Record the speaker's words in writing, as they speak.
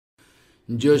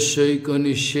Jasyaika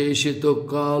nisheshito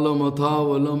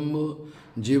kalamathavalamba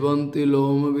jivanti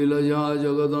loma vilaja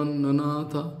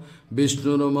jagadannanatha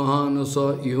Vishnura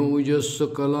mahanasa ihujasya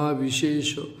kala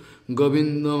vishesha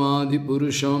Govindamadi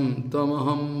purusham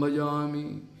tamaham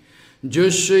bhajami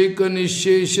Jasyaika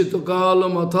nisheshito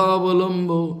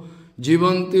kalamathavalamba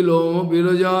jivanti loma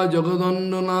vilaja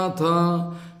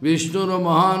jagadannanatha Vishnura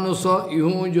mahanasa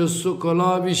ihujasya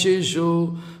kala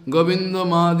vishesha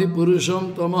Govindamadi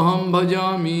purusham tamaham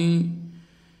bhajami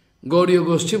Gauriya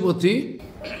Goshtipati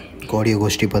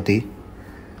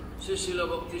Srila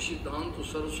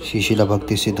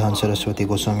Bhakti Siddhanta Saraswati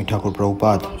Goswami Thakur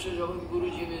Prabhupada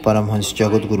Paramhans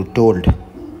Jagadguru told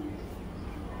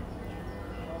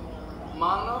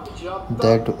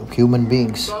that human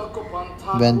beings,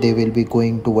 when they will be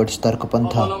going towards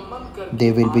Tarkapantha,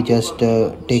 they will be just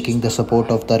taking the support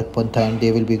of Tarkapantha and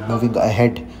they will be moving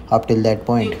ahead up till that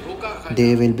point.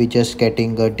 They will be just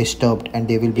getting disturbed and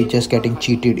they will be just getting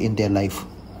cheated in their life.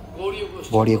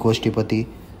 Gauriya Goshtipati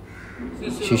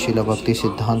Srila Bhakti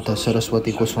Siddhanta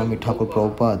Saraswati Goswami Thakur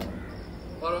Prabhupada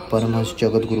Paramhans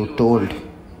Jagadguru told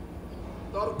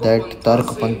that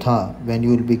Tarkapantha, when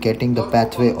you will be getting the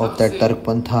pathway of that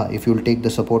Tarkapantha, if you will take the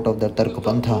support of that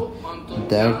Tarkapantha,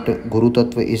 that Guru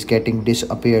Tattva is getting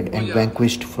disappeared and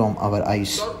vanquished from our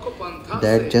eyes.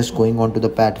 That just going on to the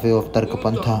pathway of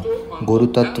Tarkapantha, Guru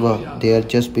Tattva, they are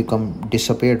just become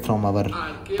disappeared from our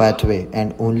pathway,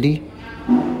 and only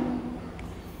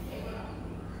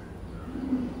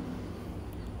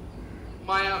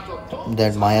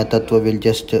that Maya Tattva will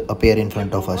just appear in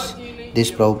front of us. This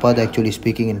Prabhupada actually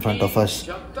speaking in front of us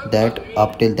that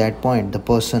up till that point, the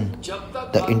person,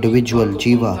 the individual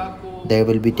Jiva, they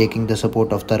will be taking the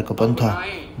support of Tarkapantha.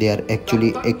 They are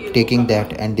actually taking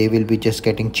that and they will be just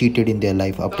getting cheated in their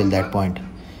life up till that point.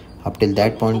 Up till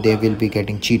that point, they will be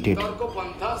getting cheated.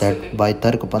 That by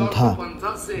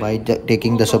Tarkapantha, by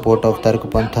taking the support of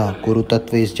Tarkapantha, Guru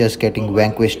Tattva is just getting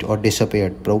vanquished or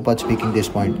disappeared. Prabhupada speaking this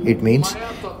point. It means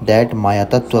that Maya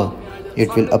Tattva,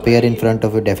 it will appear in front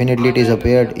of you. Definitely it is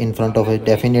appeared in front of it.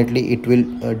 Definitely it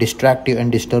will distract you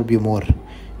and disturb you more.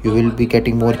 You will be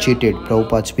getting more cheated.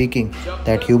 Prabhupada speaking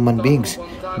that human beings,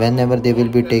 whenever they will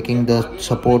be taking the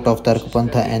support of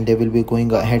Tarkapantha and they will be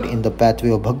going ahead in the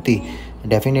pathway of bhakti,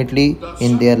 definitely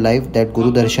in their life that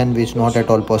Guru Darshan is not at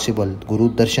all possible. Guru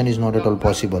Darshan is not at all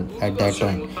possible at that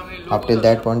time. Up till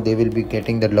that point, they will be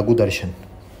getting the Lagu Darshan.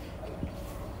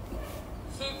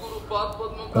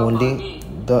 Only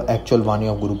the actual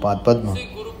Vani of Guru Pad Padma,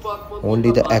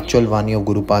 only the actual Vani of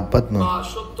Guru Pad Padma,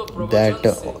 that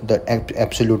the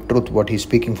absolute truth, what he is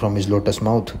speaking from his lotus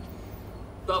mouth,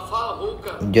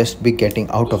 just be getting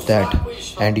out of that,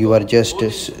 and you are just,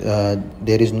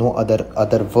 there is no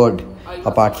other word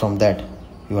apart from that.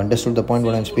 You understood the point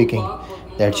what I am speaking?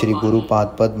 That Shri Guru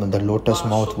Pad Padma, the lotus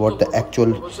mouth, what the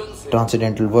actual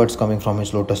transcendental words coming from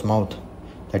his lotus mouth,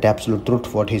 that absolute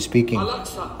truth what he is speaking.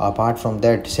 Apart from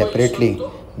that, separately,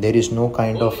 there is no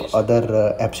kind of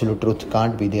other absolute truth,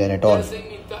 can't be there at all.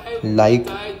 Like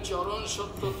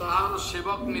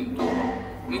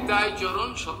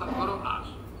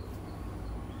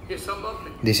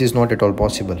this is not at all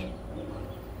possible.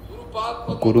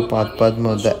 Guru Pad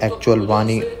Padma, the actual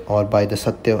Vani, or by the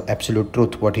Satya, absolute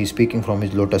truth, what he is speaking from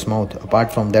his lotus mouth.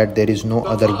 Apart from that, there is no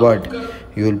other word.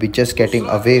 You will be just getting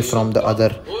away from the other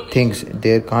things.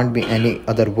 There can't be any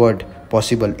other word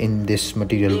possible in this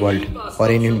material world or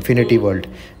in infinity world.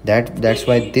 That's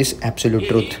why this absolute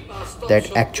truth, that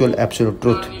actual absolute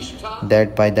truth,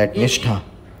 that by that nishtha,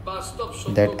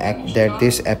 that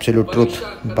this absolute truth,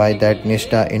 by that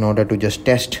nishtha, in order to just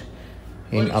test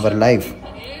in our life,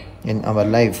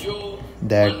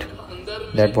 that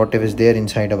whatever is there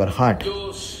inside our heart,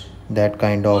 that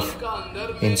kind of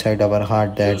inside our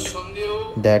heart,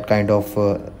 that kind of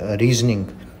reasoning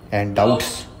and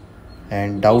doubts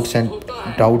and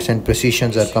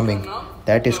precisions are coming.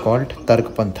 That is called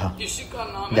Tarkapantha.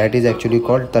 That is actually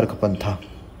called Tarkapantha,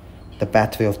 the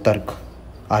pathway of Tark,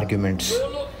 arguments.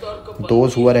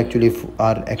 Those who are actually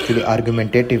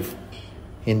argumentative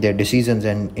in their decisions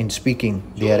and in speaking,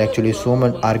 they are actually so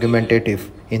much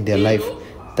argumentative in their life.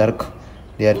 Tark,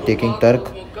 they are taking Tark,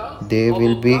 they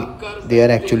are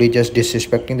actually just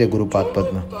disrespecting the Guru Pad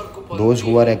Padma. Those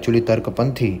who are actually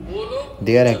Tarkapanthi,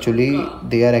 they are actually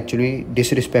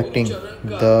disrespecting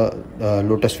the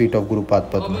lotus feet of Guru Pad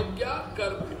Padma.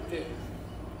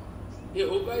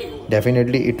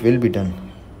 Definitely it will be done.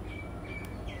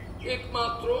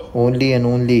 Only and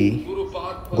only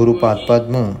Guru Pad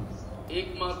Padma,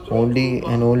 only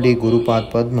and only Guru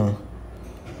Pad Padma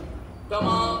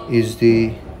is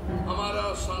the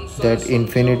that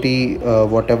infinity,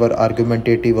 whatever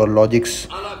argumentative or logics,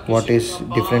 what is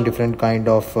different kind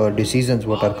of decisions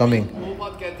what are coming.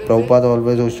 Prabhupada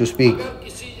always used to speak.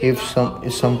 If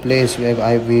some place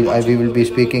where we will be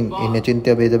speaking in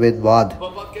Achintya Veda Vad,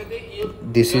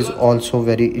 this is also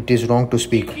it is wrong to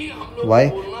speak.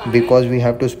 Why? Because we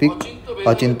have to speak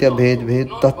Achintya Bhed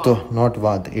Tattva, not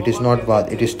Vad. It is not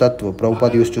Vad, it is Tattva.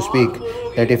 Prabhupada used to speak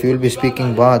that if you will be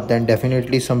speaking Vad, then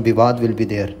definitely some Vivad will be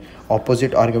there.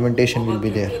 Opposite argumentation will be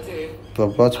there.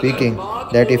 Prabhupada speaking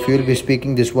that if you will be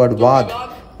speaking this word Vad,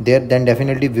 then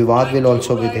definitely Vivad will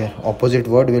also be there. Opposite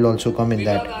word will also come in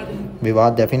that.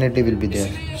 Vivad definitely will be there.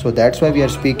 So that's why we are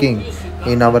speaking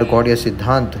in our Gaudiya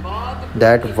Siddhanta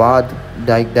that Vad,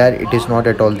 like that, it is not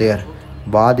at all there.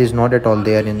 Vad is not at all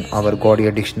there in our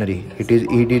Gaudiya dictionary. It is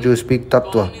easy to speak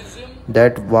Tattva.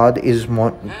 That Vad is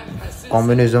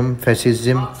communism,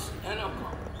 fascism,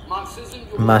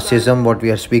 Marxism, what we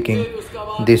are speaking.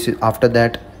 This is after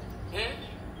that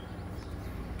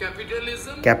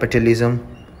capitalism,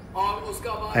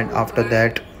 and after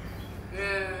that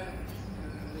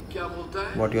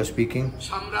what you are speaking,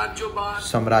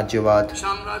 Samrajyavad,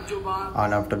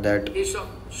 and after that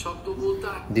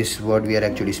this word we are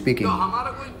actually speaking.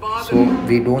 So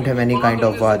we don't have any kind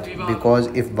of Vad, because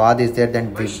if Vad is there,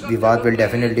 then Vivad will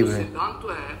definitely be.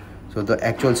 So the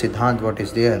actual Siddhant what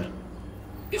is there,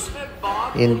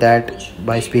 in that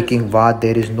by speaking Vad,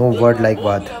 there is no word like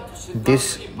Vad.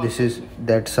 This is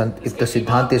that if the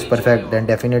Siddhant is perfect, then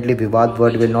definitely Vivad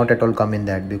word will not at all come in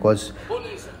that, because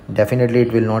definitely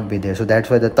it will not be there. So that's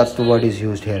why the Tattva word is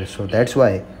used here. So that's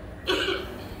why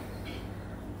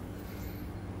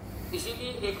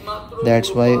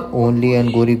only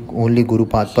and only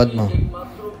Gurupad Padma.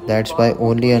 That's why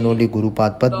only and only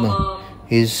Gurupad Padma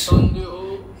is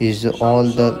all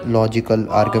the logical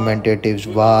argumentatives,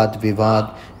 Vad,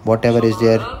 Vivad, whatever is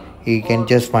there. He can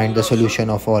just find the solution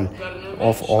of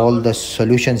all the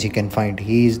solutions he can find.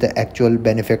 He is the actual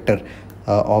benefactor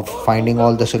of finding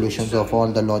all the solutions of all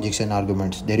the logics and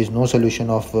arguments. There is no solution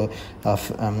of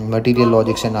material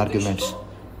logics and arguments.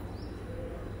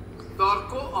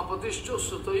 Tarko apatishto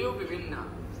sutayo vivinna.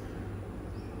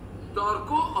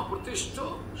 Tarko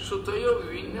apatishto sutayo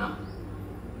vivinna.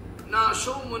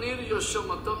 Nasho munir yasya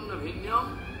matam na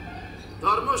vinyam.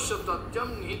 Dharmasya tatyam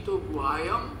nihito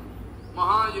guhayam.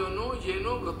 Mahayono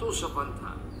yeno gato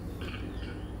sapanta.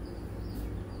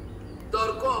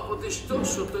 Tarko apatishto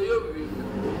sutayo vivinna.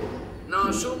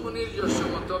 Nasho munir yasya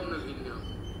matam na vinyam.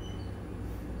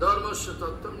 Dharmasya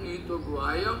tatyam nihito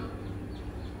guhayam.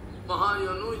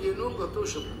 Mahayano yeno gato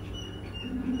sapanta.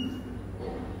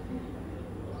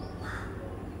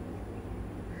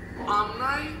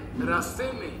 Amnai raste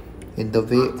mein. In the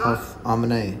way of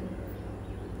Amnai,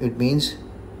 it means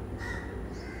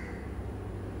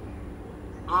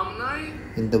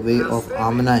in the way of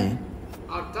Amnai,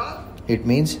 it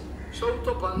means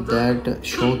that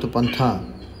Shrautapantha,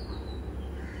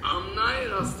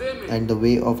 and the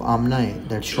way of Amnai,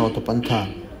 that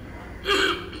Shrautapantha.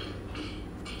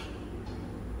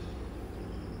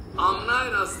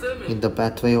 In the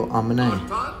pathway of Amnai,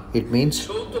 it means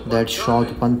that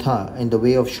Shrautapantha, in the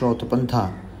way of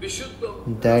Shrautapantha,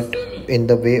 that in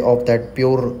the way of that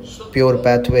pure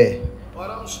pathway,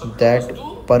 that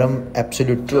Param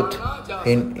absolute truth,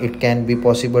 it can be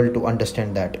possible to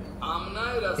understand that.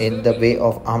 In the way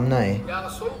of Amnai,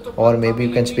 or maybe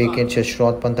you can speak it as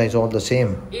Shrautapantha is all the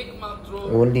same.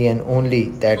 Only and only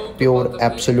that pure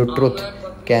absolute truth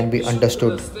can be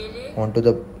understood onto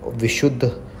the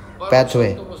Vishuddha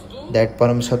pathway, that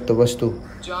Param Sattva Vastu,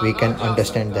 we can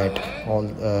understand that.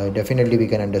 Definitely we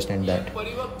can understand that.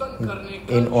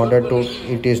 In order to,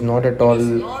 it is not at all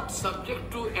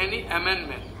Subject to any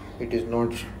amendment. It is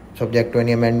not subject to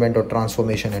any amendment or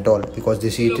transformation at all, because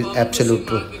this is absolute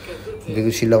truth.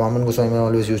 Because Srila Vaman Goswami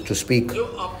always used to speak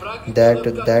that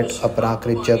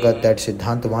Aprakrit Jagat, that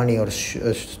Siddhanta Vani or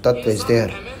Tattva is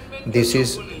there. This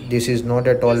is not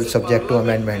at all subject to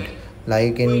amendment.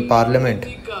 Like in Parliament,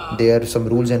 there are some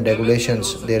rules and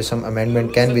regulations, there some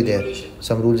amendment can be there.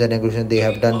 Some rules and regulations they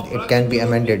have done, it can be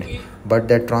amended. But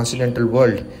that transcendental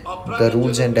world, the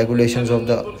rules and regulations of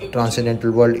the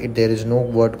transcendental world, there is no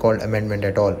word called amendment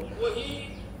at all.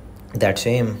 That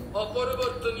same,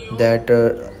 that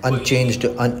unchanged,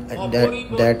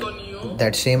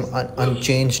 that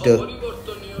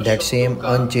same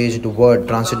unchanged word,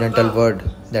 transcendental word,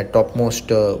 that topmost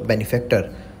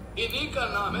benefactor,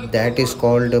 that is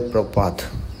called Prabhupada.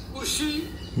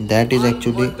 That is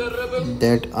actually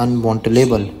that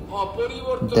unwantable,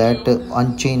 that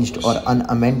unchanged or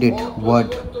unamended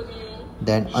word,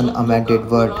 that unamended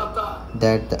word,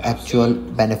 that the actual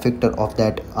benefactor of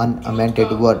that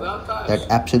unamended word, that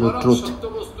absolute truth,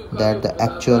 that the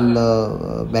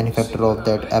actual benefactor of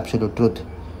that absolute truth,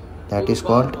 that is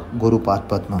called Guru Pad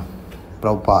Padma,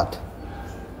 Prabhupada.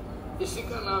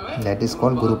 That is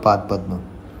called Guru Pad Padma.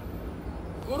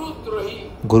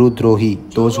 Guru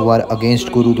Drohi, those who are against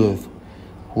Gurudev,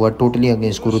 who are totally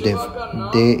against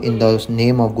Gurudev, they, in the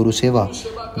name of Guru Seva,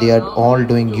 they are all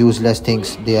doing useless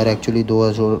things. They are actually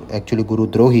those who are actually Guru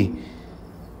Drohi.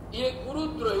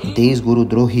 These Guru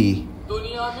Drohi,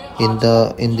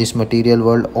 in this material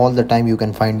world, all the time you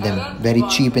can find them very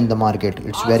cheap in the market.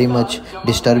 It's very much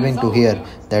disturbing to hear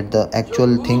that the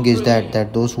actual thing is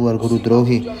that those who are Guru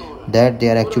Drohi, that they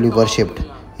are actually worshipped.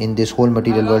 In this whole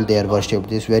material world they are worshipped.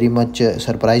 This is very much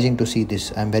surprising to see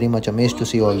this. I am very much amazed to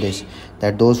see all this.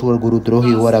 That those who are Guru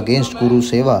Drohi, who are against Guru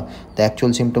Seva, the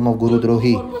actual symptom of Guru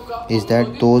Drohi is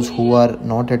that those who are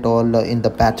not at all in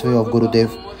the pathway of Gurudev,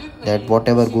 that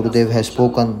whatever Gurudev has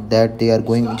spoken, that they are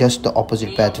going just the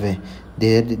opposite pathway.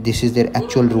 This is their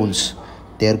actual rules.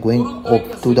 They are going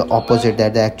to the opposite,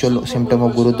 that the actual symptom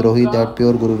of Guru Drohi, that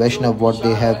pure Guru Vaishnava, what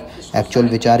they have, actual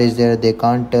vichar is there, they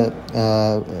can't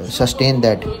sustain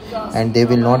that, and they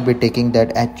will not be taking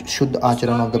that Shuddha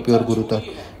Acharan of the pure Guru Tat,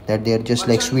 that they are just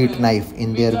like sweet knife.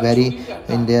 In their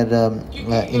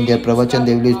provochon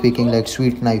they will be speaking like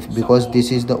sweet knife, because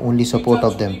this is the only support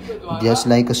of them. Just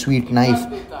like a sweet knife,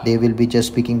 they will be just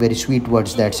speaking very sweet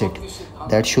words, that's it.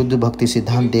 That Shuddha Bhakti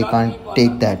Siddhanta, they can't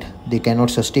take that. They cannot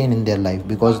sustain in their life,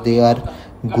 because they are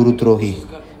Guru Drohi.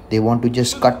 They want to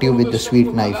just cut you with the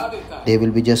sweet knife. They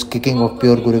will be just kicking off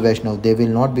pure Guru Vaishnava. They will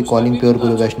not be calling pure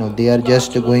Guru Vaishnava. They are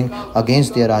just going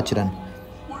against their Acharan.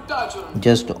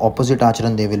 Just opposite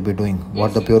Acharan they will be doing,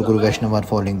 what the pure Guru Vaishnava are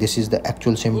following. This is the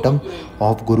actual symptom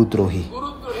of Guru Drohi.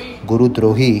 Guru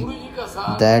Drohi,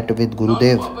 that with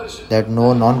Gurudev, that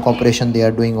no non-cooperation they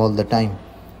are doing all the time.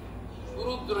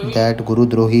 That Guru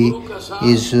Drohi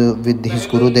is with his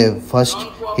Gurudev. First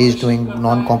he is doing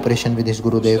non-cooperation with his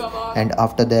Gurudev, and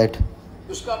after that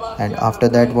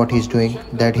what he is doing,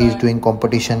 that he is doing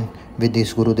competition with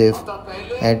his Gurudev.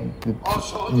 And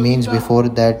means before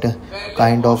that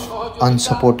kind of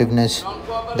unsupportiveness,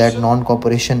 that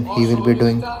non-cooperation he will be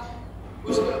doing,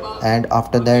 and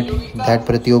after that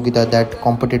pratyogita, that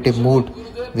competitive mood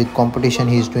with competition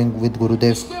he is doing with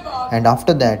Gurudev, and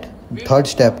after that third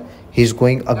step he is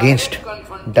going against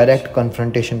direct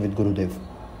confrontation with Gurudev.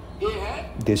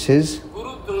 This is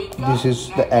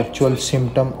the actual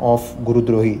symptom of Guru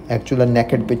Drohi, actual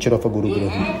naked picture of a Guru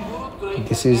Drohi.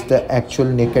 This is the actual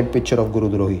naked picture of Guru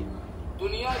Drohi.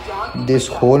 This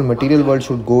whole material world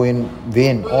should go in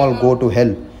vain, all go to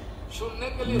hell.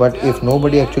 But if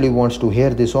nobody actually wants to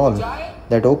hear this all,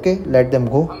 that okay, let them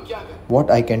go.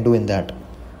 What I can do in that?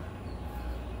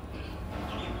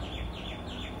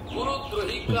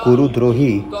 Guru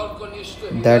Drohi,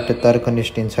 that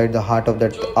tarkanishta inside the heart of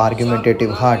that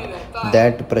argumentative heart,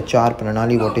 that prachar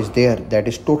pranali what is there, that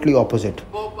is totally opposite.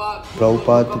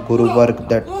 Prabhupada, Guru work,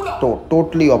 that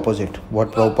totally opposite.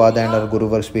 What Prabhupada and our Guru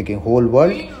work speaking, whole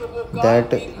world,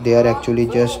 that they are actually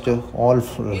just all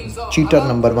cheater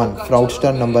number one,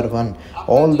 fraudster number one.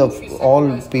 All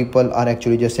people are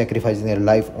actually just sacrificing their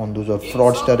life on those of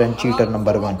fraudster and cheater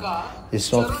number one. It's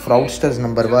not fraudsters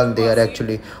number one. They are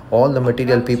actually, all the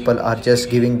material people are just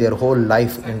giving their whole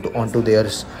life onto their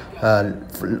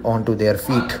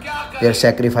feet. They are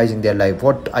sacrificing their life.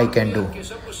 What I can do?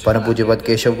 Param Pujyapat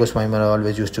Keshav Goswami Maharaj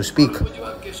always used to speak.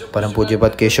 Param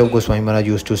Pujyapat Keshav Goswami Maharaj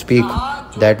used to speak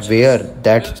that where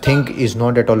that thing is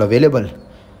not at all available.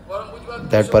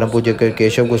 That Param Pujyapat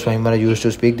Keshav Goswami Maharaj used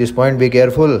to speak this point. Be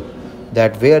careful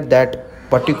that where that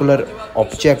particular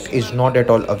object is not at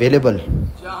all available,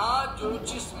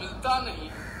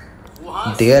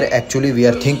 there actually we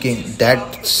are thinking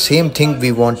that same thing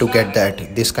we want to get,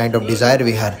 that this kind of desire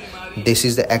we have. This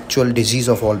is the actual disease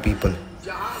of all people.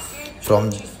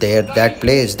 From there, that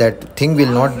place, that thing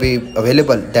will not be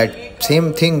available. That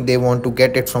same thing they want to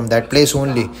get it from that place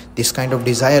only. This kind of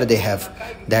desire they have.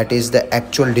 That is the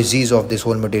actual disease of this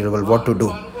whole material world. What to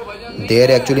do?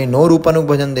 There actually no Rupanuk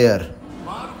Bhajan there.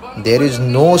 There is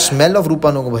no smell of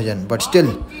Rupanuk Bhajan, but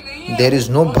still there is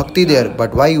no bhakti there.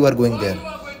 But why you are going there?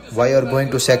 Why you are going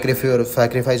to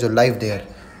sacrifice your life there?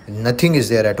 Nothing is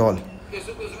there at all.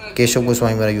 Keshav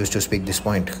Goswami Maharaj used to speak this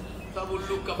point.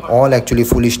 All actually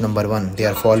foolish number one. They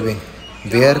are following.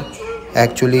 Where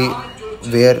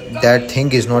that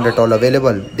thing is not at all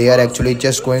available, they are actually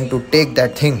just going to take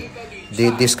that thing.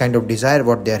 This kind of desire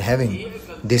what they are having.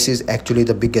 This is actually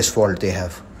the biggest fault they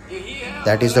have.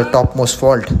 That is the topmost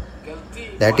fault.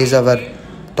 That is our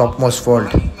topmost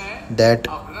fault. That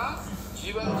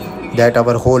that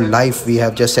our whole life we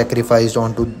have just sacrificed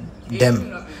onto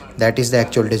them. That is the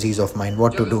actual disease of mind.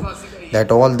 What to do?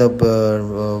 That all the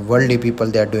worldly people,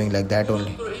 they are doing like that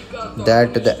only.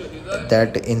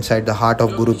 That inside the heart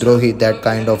of Guru Drohi, that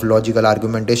kind of logical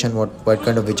argumentation, what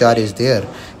kind of vichar is there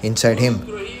inside him.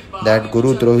 That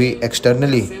Guru Drohi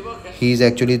externally, he is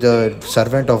actually the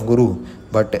servant of Guru,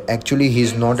 but actually he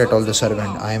is not at all the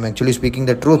servant. I am actually speaking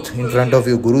the truth in front of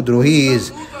you. Guru Drohi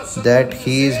is that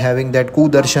he is having that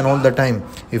ku-darshan all the time.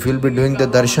 If you will be doing the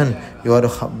darshan, your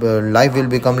life will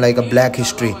become like a black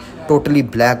history, totally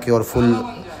black. Your full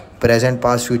present,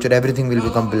 past, future, everything will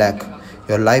become black.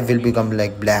 Your life will become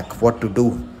like black. What to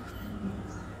do?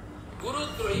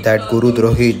 That Guru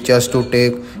Drohi, just to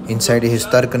take inside his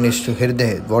Tarkanish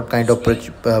Hirday, what kind of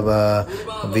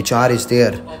vichar is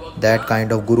there? That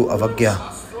kind of Guru Avagya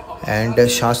and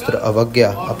Shastra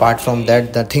Avagya. Apart from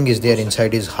that, the thing is there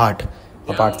inside his heart.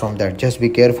 Apart from that, just be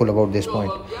careful about this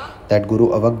point. That Guru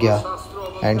Avagya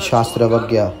and Shastra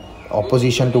Avagya,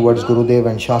 opposition towards Gurudev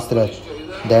and Shastra,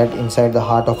 that inside the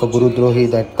heart of a Guru Drohi,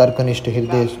 that Tarkanishta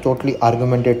Hirday is totally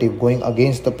argumentative, going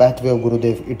against the pathway of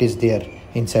Gurudev. It is there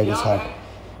inside his heart.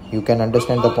 You can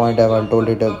understand the point. I have told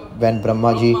it when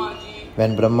Brahmaji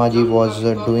was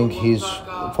doing his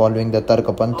following the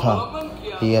Tarka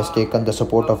Pantha, he has taken the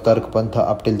support of Tarka Pantha.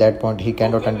 Up till that point, he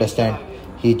cannot understand.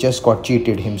 He just got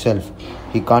cheated himself.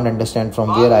 He can't understand from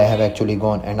where I have actually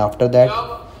gone. And after that,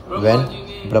 when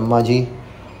Brahmaji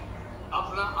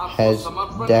has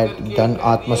that done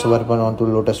Atma Savarpan onto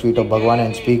lotus feet of Bhagavan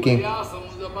and speaking,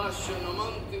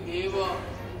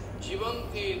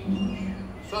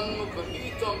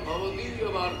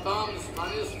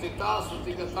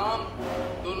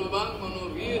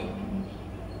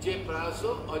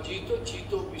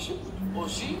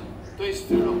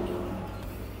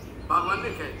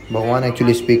 Bhagavan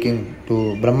actually speaking to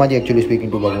Brahmaji, actually speaking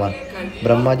to Bhagavan.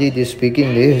 Brahmaji is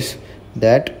speaking is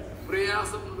that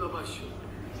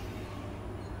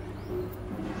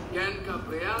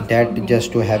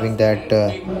just to having that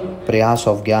prayas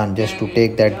of gyan, just to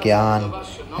take that gyan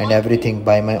and everything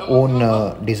by my own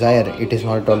desire, it is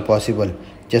not at all possible.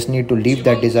 Just need to leave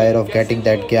that desire of getting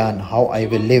that gyan, how I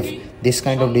will live. This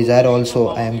kind of desire also,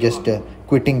 I am just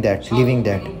quitting that, leaving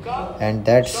that. And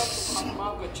that's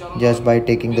just by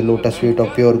taking the lotus feet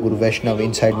of pure Guru Vaishnava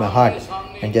inside my heart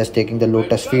and just taking the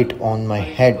lotus feet on my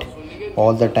head.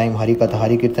 All the time ХариКатха,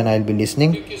 ХариКиртан I will be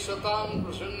listening.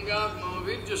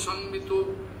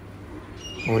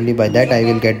 Only by that I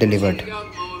will get delivered.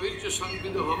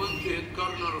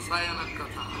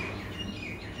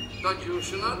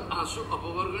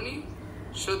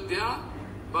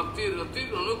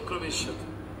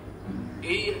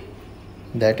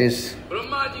 That is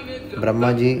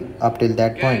Brahmaji up till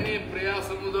that point.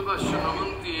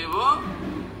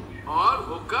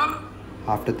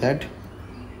 After that,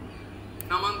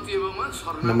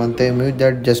 Namante means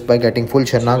that just by getting full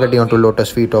Sharnagati onto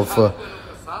lotus feet of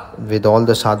with all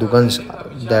the sadhugans,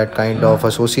 that kind of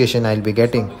association I will be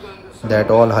getting.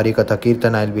 That all ХариКатха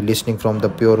Kirtan I will be listening from the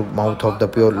pure mouth of the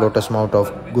pure lotus mouth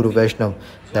of Guru Vaishnava.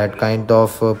 That kind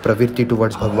of pravritti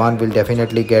towards Bhagavan will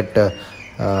definitely get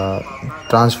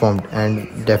transformed,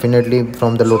 and definitely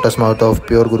from the lotus mouth of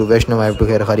pure Guru Vaishnava I have to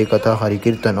hear ХариКатха,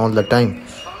 ХариКиртан all the time.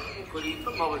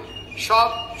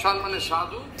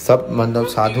 Sab mandav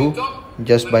sadhu,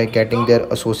 just by getting their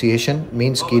association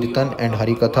means Kirtan and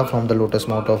ХариКатха from the lotus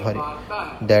mouth of Hari.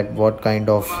 That what kind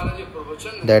of,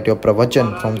 that your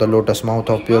provochon from the lotus mouth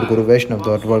of pure Guru Vaishnava,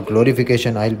 that word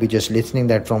glorification, I will be just listening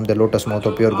that from the lotus mouth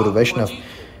of pure Guru Vaishnava.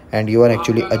 And you are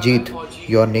actually Ajit.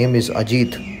 Your name is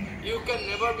Ajit.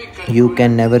 You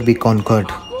can never be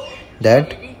conquered.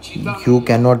 That you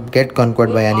cannot get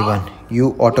conquered by anyone.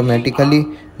 You automatically,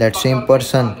 that same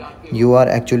person, you are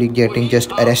actually getting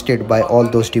just arrested by all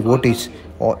those devotees.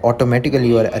 Or automatically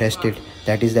you are arrested.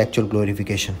 That is the actual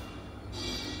glorification.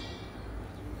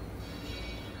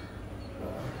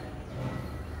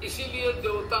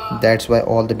 That's why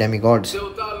all the demigods,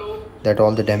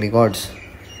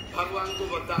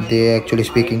 they actually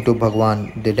speaking to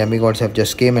Bhagwan. The demigods have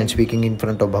just came and speaking in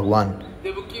front of Bhagwan.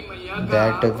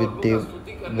 That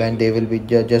when they will be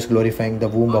just glorifying the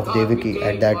womb of Devaki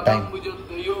at that time.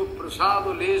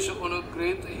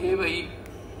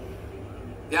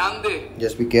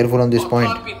 Just be careful on this point.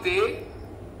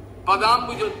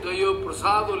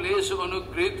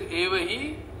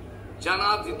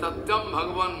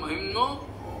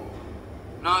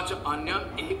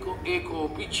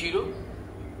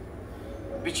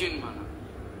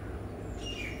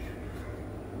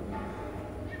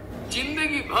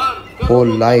 Whole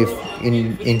life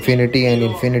in infinity and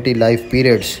infinity life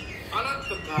periods,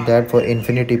 that for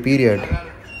infinity period,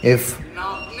 if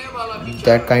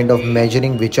that kind of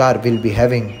measuring vichar will be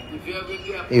having.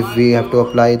 If we have to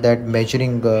apply that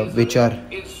measuring vichar,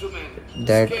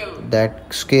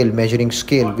 that scale, measuring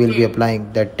scale will be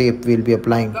applying, that tape will be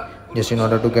applying, just in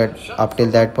order to get up till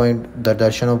that point, the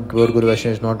darshan of pure Guru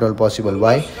Vaishnava is not at all possible.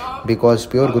 Why? Because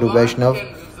pure Guru Vaishnava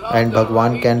and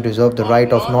Bhagwan can reserve the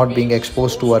right of not being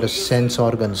exposed to our sense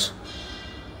organs.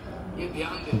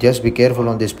 Just be careful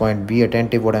on this point, be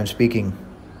attentive what I am speaking.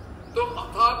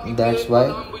 That's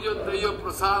why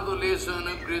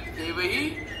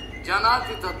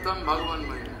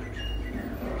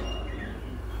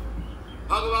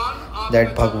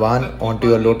that Bhagwan onto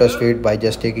your lotus feet, by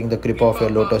just taking the kripa of your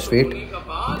lotus feet,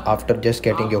 after just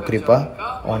getting your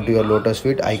kripa onto your lotus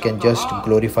feet, I can just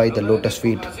glorify the lotus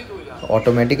feet.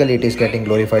 Automatically it is getting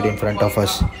glorified in front of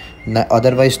us.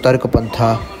 Otherwise Tarka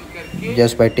Pantha,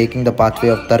 just by taking the pathway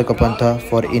of Tarka Pantha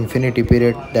for infinity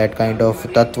period, that kind of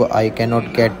tattva I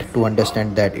cannot get to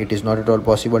understand that. It is not at all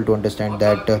possible to understand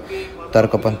that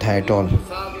Tarka Pantha at all.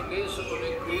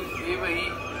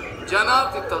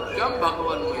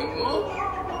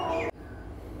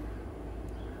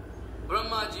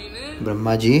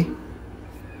 Brahmaji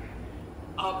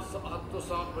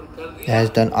has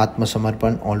done Atma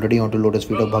Samarpan already onto lotus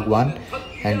feet of Bhagwan,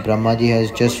 and Brahmaji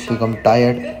has just become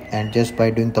tired, and just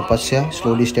by doing tapasya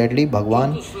slowly steadily,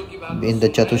 Bhagwan in the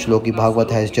Chatushloki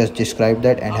Bhagavat has just described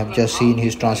that and have just seen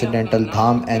his transcendental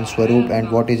dham and swarup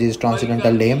and what is his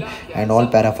transcendental name and all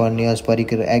parapherniyas,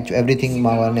 parikir, everything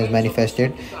Bhagwan has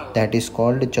manifested. That is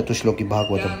called Chatushloki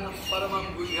Bhagavatam.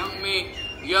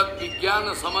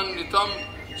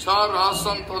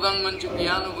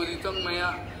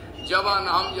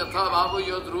 Javanam yatha bhava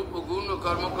yad rupa guna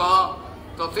karmaka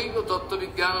tathaiva tattva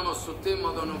vijnanam asute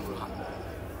madanugraha.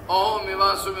 Aham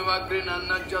evasu mevagri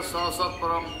nannajya sasat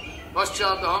param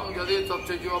paschadaham jade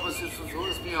tattva jivavasisu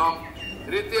surasmiham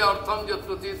rite artham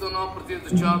jatratito na pratita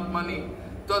chatmani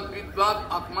tad vidvad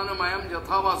atmanamayam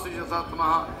yatha vasu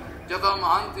yatatmaha yatha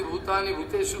mahanti bhutani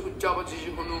bhuteshu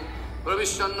uchchavachishu gunu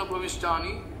pravishanna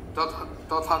pravishtani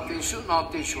tatha teshu na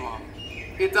teshu ham.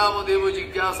 Itavodeva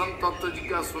jigyasam tattva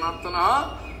jigyasunattana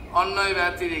annay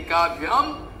vatirikabhyam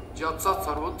jatsat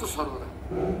sarvattu sarvada.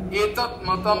 Etat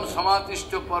matam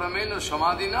samatishta paramena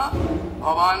samadhina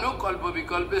bhavano kalpa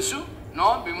vikalpesu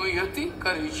na vimuyati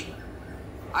karishi.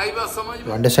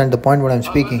 You understand the point what I am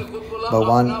speaking?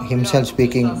 Bhagwan himself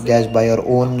speaking, just by your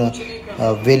own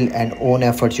will and own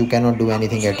efforts you cannot do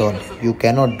anything at all. You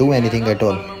cannot do anything at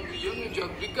all.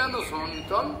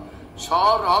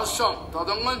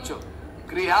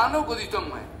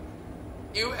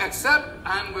 You accept,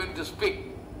 I am going to speak.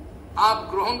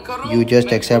 You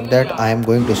just accept that I am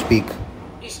going to speak.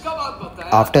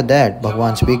 After that,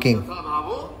 Bhagwan speaking.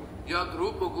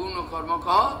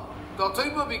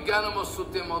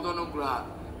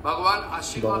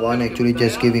 Bhagwan actually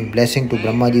just giving blessing to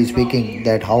Brahmaji speaking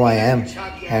that how I am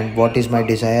and what is my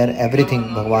desire.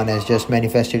 Everything Bhagwan has just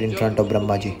manifested in front of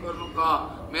Brahmaji.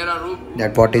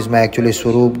 That what is my actually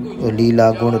Swarup,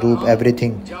 Leela, Gun, Roop,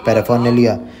 everything,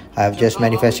 paraphernalia, I have just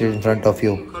manifested in front of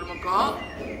you.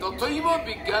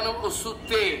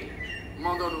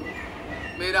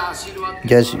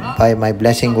 Just by my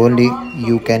blessing only,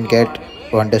 you can get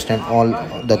to understand all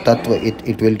the tattva,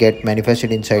 it will get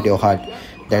manifested inside your heart.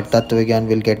 That tattva gyan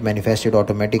will get manifested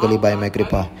automatically by my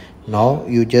kripa. Now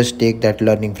you just take that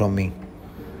learning from me.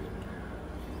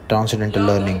 Transcendental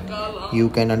learning. You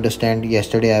can understand,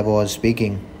 yesterday I was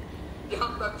speaking,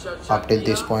 up till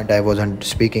this point I wasn't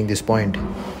speaking this point,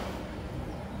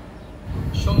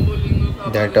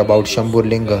 that about Shambhur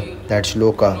Linga, that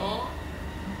shloka,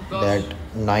 that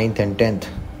 9th and 10th,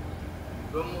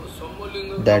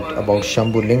 that about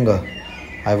Shambhur Linga,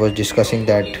 I was discussing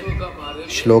that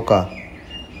shloka,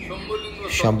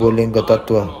 Shambhur Linga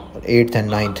Tattva, 8th and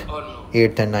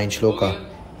 9th shloka,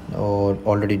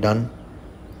 already done.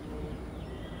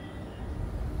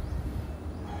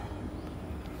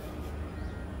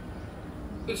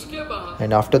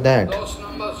 And after that,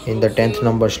 in the 10th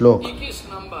number slok,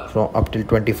 from up till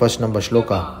 21st number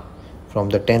shloka, from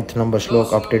the 10th number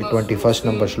slok up till 21st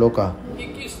number shloka,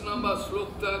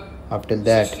 up till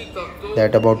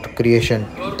that about creation,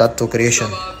 tattva creation,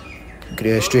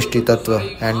 Srishti tattva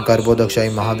and Garbhodakshai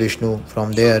Mahavishnu,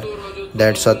 from there,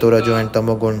 that Sattva-rajo and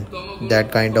Tamogun,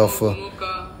 that kind of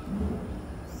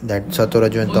that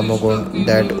Sattva-rajo and Tamogun,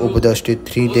 that Updashti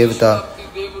three Devata,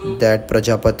 that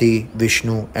Prajapati,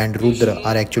 Vishnu and Rudra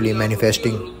are actually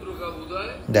manifesting,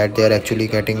 that they are actually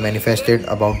getting manifested.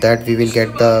 About that we will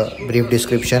get the brief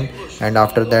description, and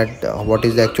after that what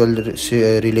is the actual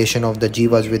relation of the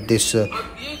jivas with this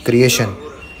creation,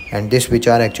 and this which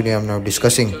are actually I am now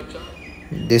discussing.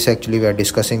 This actually we are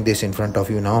discussing this in front of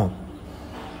you now.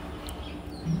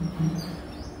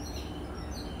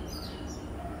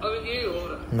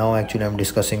 Now actually I am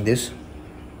discussing this.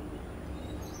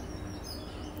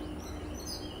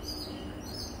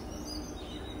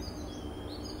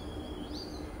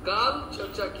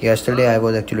 Yesterday I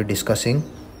was actually discussing.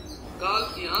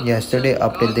 Yesterday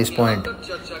up till this point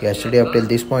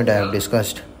I have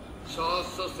discussed.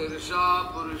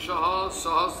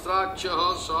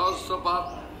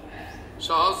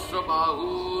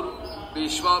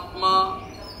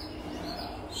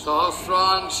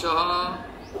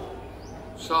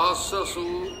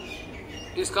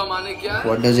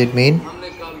 What does it mean?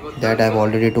 That I have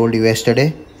already told you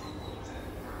yesterday.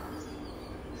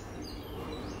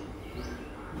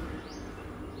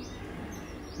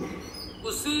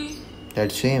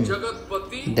 That same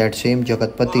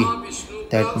Jagatpati,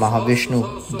 that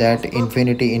Mahavishnu, that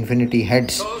infinity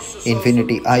heads,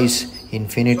 infinity eyes,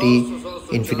 infinity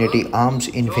arms,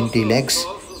 infinity legs,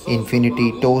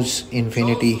 infinity toes,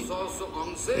 infinity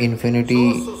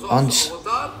ans,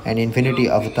 and infinity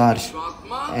avatars,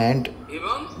 and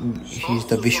he is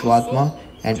the Vishwatma,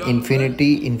 and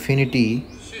infinity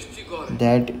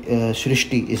that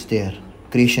Srishti is there,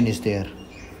 creation is there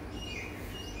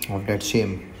of that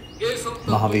same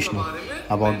Mahavishnu.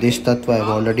 About this tattva I have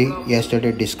already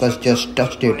yesterday discussed, just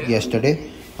touched it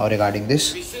yesterday regarding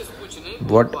this.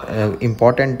 What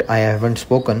important I haven't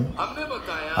spoken,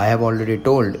 I have already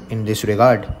told in this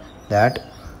regard that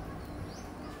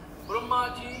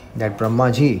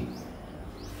Brahmaji,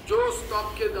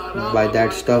 by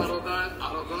that stuff,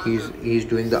 he is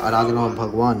doing the Aradhana of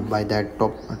Bhagwan by that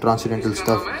top transcendental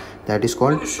stuff, that is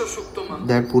called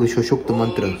that Purusha Shukta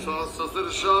mantra.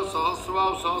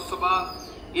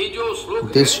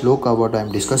 This sloka what I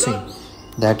am discussing,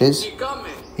 that is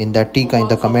in that Tika, in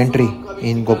the commentary,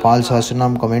 in Gopal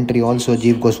Sahasranam commentary also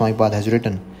Jeev Goswami Pad has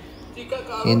written.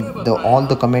 All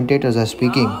the commentators are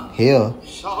speaking here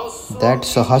that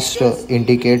Sahasra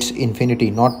indicates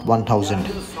infinity, not 1000.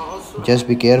 Just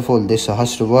be careful, this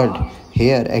Sahasra word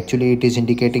here actually it is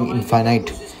indicating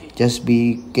infinite. Just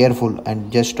be careful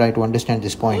and just try to understand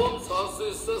this point.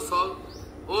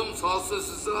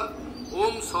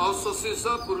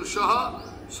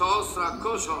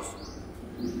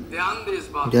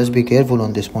 Just be careful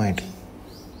on this point.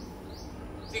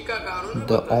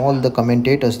 All the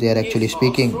commentators, they are actually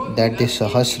speaking that this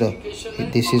Sahasra,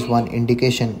 this is one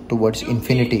indication towards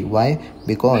infinity. Why?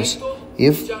 Because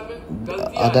if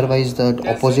otherwise the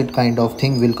opposite kind of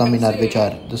thing will come in our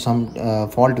vichar, some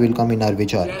fault will come in our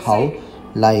vichar. How?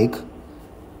 Like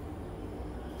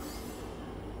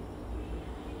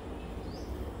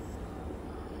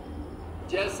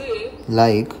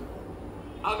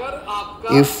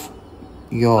if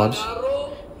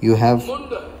you have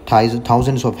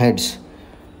thousands of heads.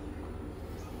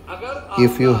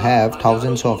 If you have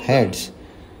thousands of heads,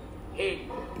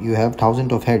 if you have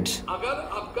thousands of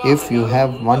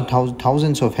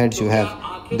heads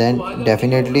then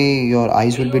definitely your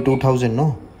eyes will be 2000,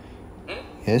 no?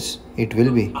 Yes, it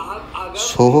will be.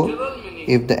 So,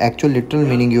 if the actual literal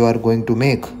meaning you are going to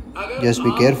make, just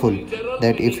be careful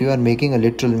that if you are making a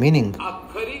literal meaning,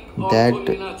 that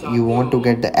you want to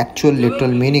get the actual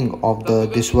literal meaning of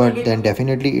this word, then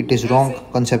definitely it is wrong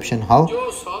conception. How?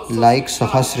 Like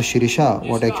Sahasra Shirisha,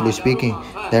 what actually speaking,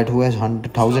 that who has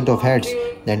 100,000 of heads,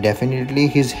 then definitely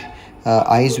his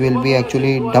eyes will be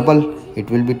actually double, it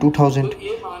will be 2000.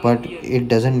 But it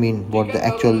doesn't mean what the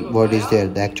actual word is there.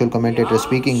 The actual commentator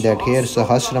speaking that here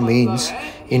Sahasra means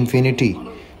infinity,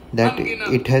 that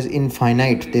it has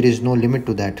infinite, there is no limit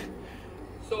to that.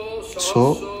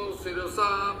 So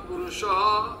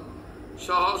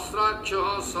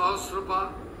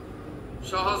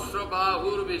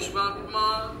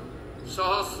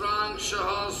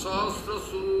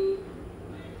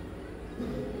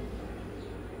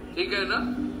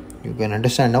you can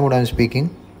understand now what I am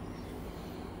speaking.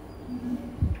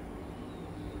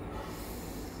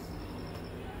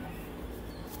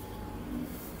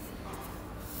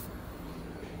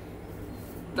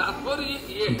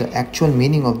 The actual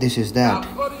meaning of this is that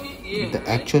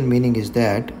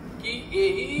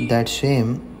that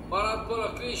same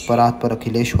Paratpar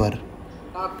Akhileshwar,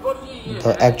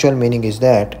 the actual meaning is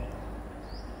that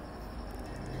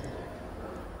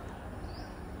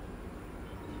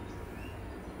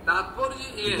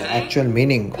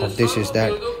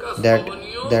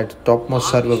that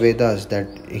topmost Sarva Vedas, that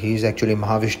he is actually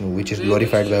Mahavishnu, which is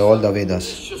glorified by all the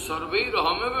Vedas.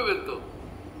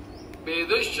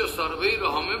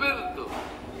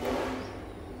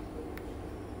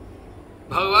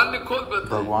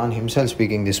 Bhagwan himself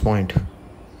speaking this point.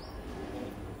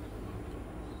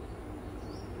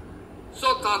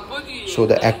 So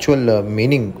the actual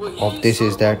meaning of this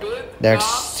is that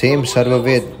same Sarva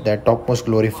Ved, that topmost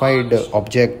glorified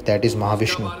object, that is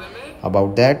Mahavishnu.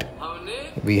 About that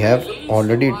we have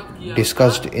already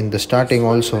discussed in the starting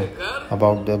also,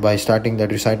 about by starting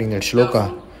that, reciting that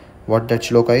shloka. What that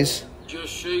shloka is?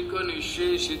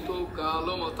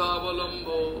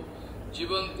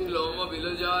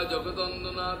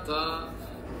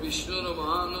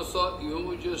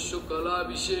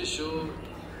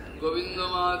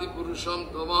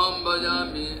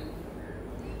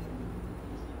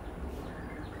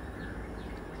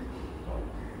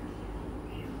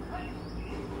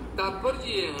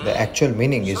 The actual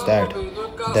meaning is that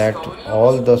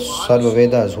all the Sarva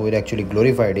Vedas who are actually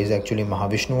glorified is actually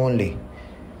Mahavishnu only,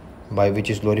 by which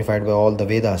is glorified by all the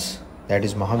Vedas, that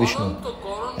is Mahavishnu.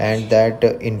 And that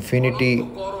infinity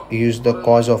is the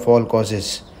cause of all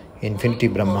causes, infinity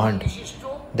Brahmand,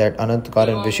 that Anant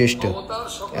Karan Vishishta,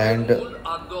 and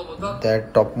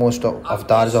that topmost of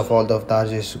avatars of all the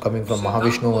avatars is coming from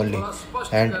Mahavishnu only.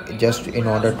 And just in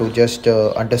order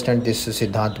to understand this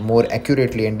Siddhanta more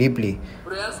accurately and deeply,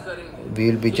 we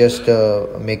will be just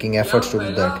making efforts to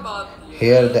do that.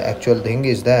 Here the actual thing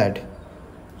is that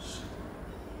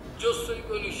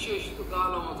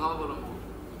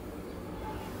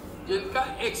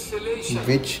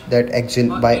which that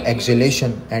by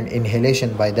exhalation and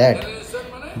inhalation, by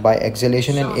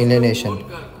exhalation and inhalation,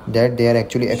 that they are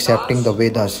actually accepting the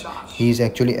Vedas. He is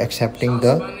actually accepting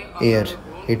the air.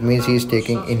 It means he is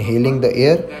inhaling the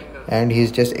air and he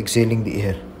is just exhaling the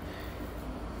air.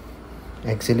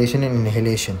 Exhalation and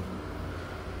inhalation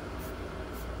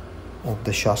of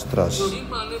the Shastras.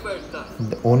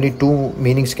 Only two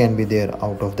meanings can be there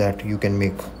out of that you can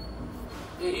make.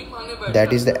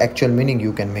 That is the actual meaning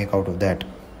you can make out of that.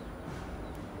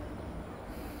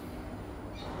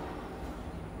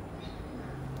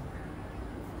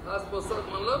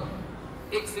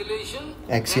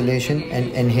 Exhalation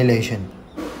and inhalation.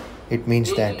 It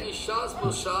means that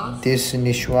this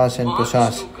Nishwas and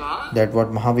Prasas, that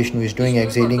what Mahavishnu is doing,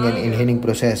 exhaling and inhaling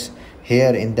process,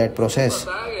 here in that process,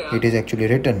 it is actually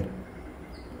written.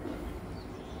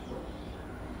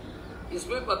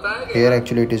 Here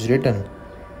actually it is written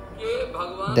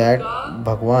that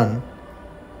Bhagwan,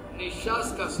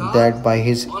 that by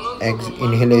his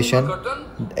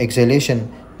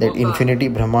exhalation, that infinity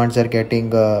Brahmands are getting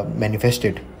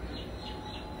manifested.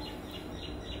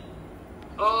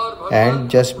 And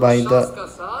just by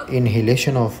the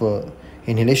inhalation of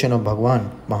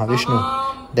Bhagwan,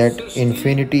 Mahavishnu, that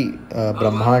infinity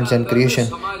Brahmands and creation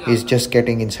is just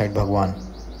getting inside Bhagwan.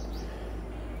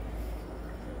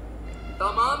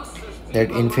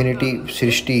 That infinity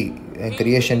Srishti and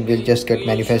creation will just get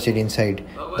manifested inside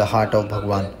the heart of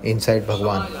Bhagwan, inside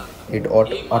Bhagwan. It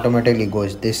automatically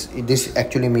goes. This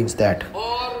actually means that.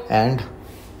 And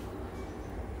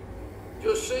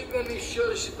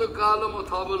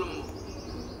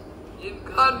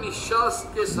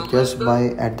just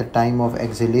by at the time of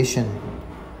exhalation,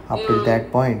 up till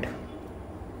that point,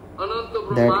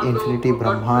 that infinity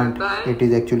Brahmand, it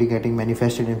is actually getting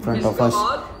manifested in front of us,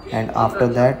 and after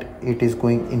that it is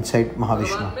going inside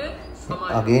Mahavishnu.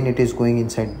 Again it is going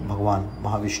inside Bhagwan,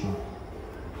 Mahavishnu.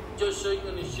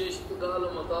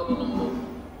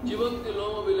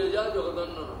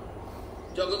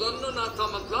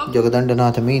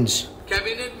 Jagadandhanatha means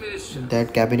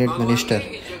that cabinet minister.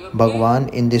 Bhagwan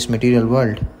in this material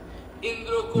world,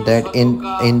 that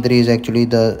Indra is actually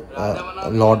the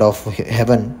Lord of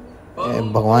heaven.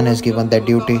 Bhagwan has given that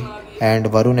duty, and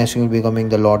Varun is becoming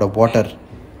the Lord of water.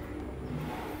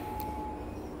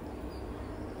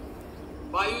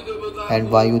 And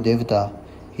Vayu Devata,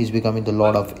 he is becoming the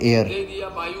Lord of air.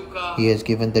 He has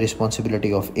given the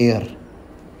responsibility of air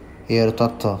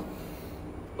Tattva.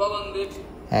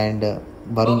 And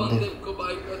Varun,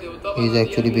 he is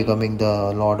actually becoming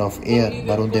the Lord of air,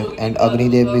 Varun Dev, and Agni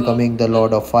Dev becoming the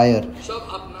Lord of fire.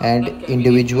 And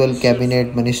individual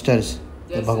cabinet ministers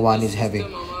that Bhagwan is having.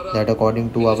 That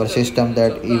according to our system,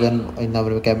 that even in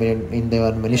our cabinet, in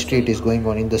their ministry, it is going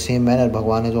on. In the same manner,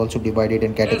 Bhagwan has also divided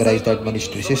and categorized that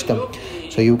ministry system.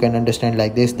 So you can understand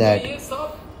like this, that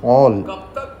all,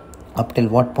 up till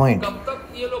what point,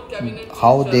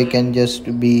 how they can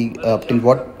just be, up till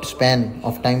what span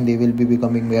of time they will be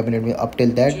becoming cabinet, up till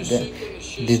that,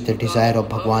 the desire of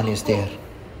Bhagwan is there.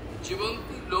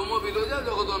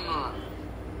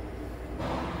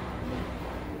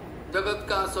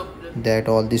 That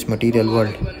all this material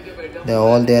world, they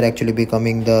are actually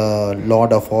becoming the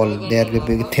Lord of all. They are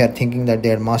thinking that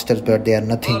they are masters, but they are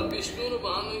nothing.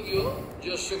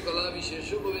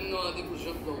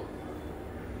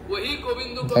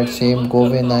 that same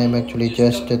Govind I am actually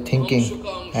just thinking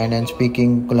and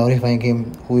speaking, glorifying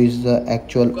him, who is the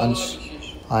actual uns.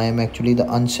 I am actually the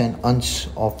uns and uns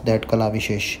of that Kala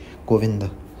Vishesh, Govinda.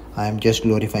 I am just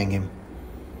glorifying him.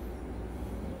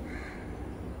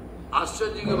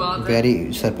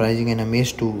 Very surprising and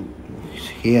amazed to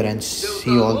hear and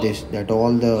see all this, that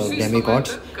all the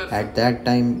demigods at that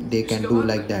time they can do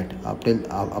like that.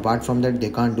 Apart from that, they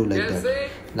can't do like that.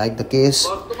 Like the case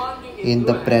in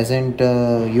the present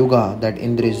Yuga, that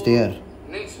Indra is there.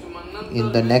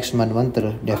 In the next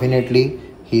Manvantara, definitely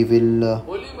he will,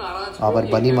 our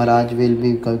Bali Maharaj will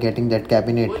be getting that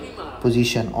cabinet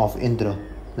position of Indra,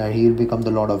 that he will become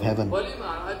the Lord of Heaven.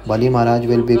 Bali Maharaj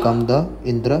will become the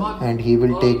Indra and he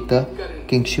will take the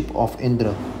kingship of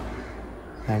Indra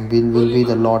and will be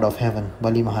the Lord of Heaven,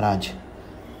 Bali Maharaj.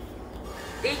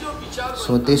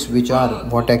 So this vichar,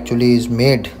 what actually is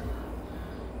made,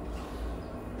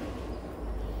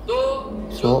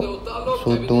 so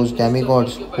those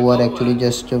demigods who are actually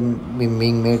just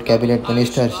being made cabinet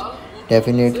ministers,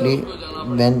 definitely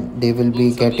when they will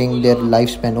be getting their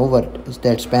lifespan over,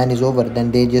 that span is over,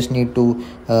 then they just need to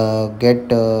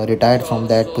get retired from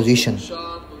that position.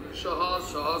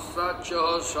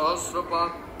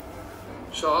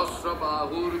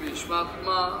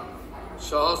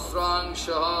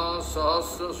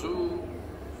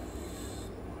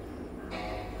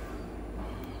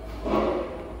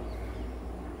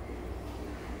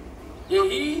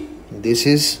 This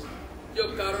is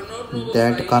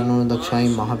that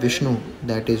Karnanadakshayi Mahavishnu,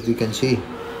 that is we can see.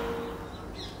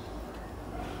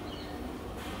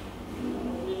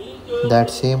 That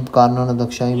same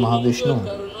Karnanadakshayi Mahavishnu,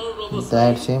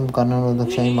 that same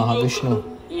Karnanadakshayi Mahavishnu,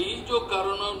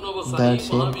 that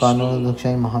same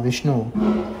Karnanadakshayi Mahavishnu,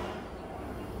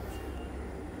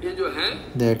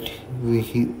 that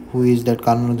who is that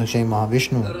Karnanadakshayi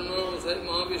Mahavishnu?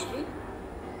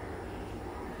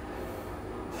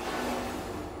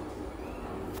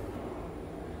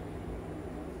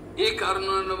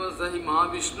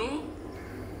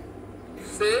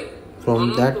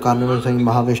 From that Karnanadakshayi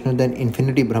Mahavishnu, then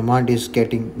infinity Brahmand is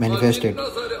getting manifested,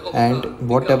 and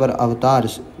whatever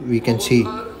avatars we can see,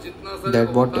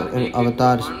 that what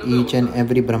avatars each and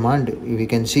every Brahmand we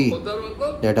can see,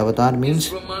 that avatar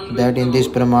means that in this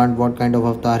Brahmand what kind of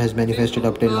avatar has manifested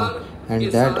up till now,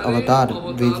 and that avatar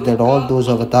with that all those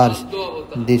avatars,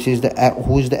 this is the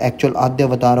who is the actual Adya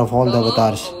avatar of all the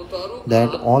avatars, that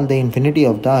all the infinity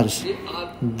avatars,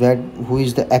 that who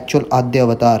is the actual Adya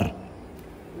avatar,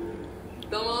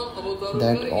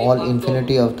 that all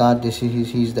infinity avatar, this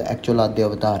is he is the actual Adya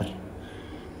avatar,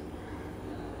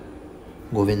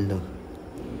 Govinda.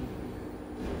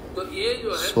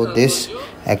 So this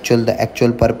the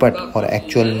actual purport or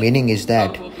actual meaning is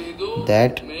that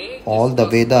all the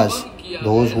Vedas,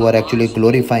 those who are actually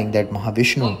glorifying that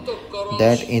Mahavishnu,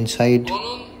 that inside,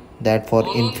 that for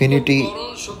infinity,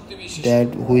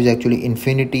 that who is actually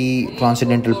infinity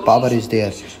transcendental power is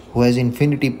there, who has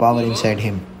infinity power inside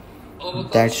him,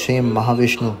 that same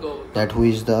Mahavishnu, that who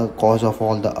is the cause of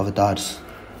all the avatars.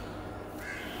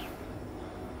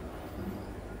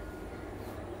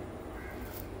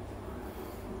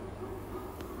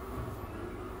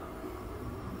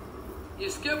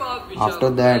 After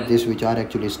that, this vichar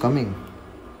actually is coming,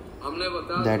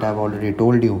 that I have already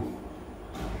told you.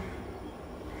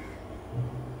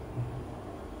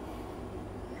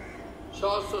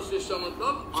 Shastra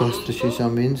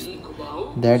Shisha means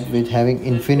that with having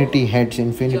infinity heads,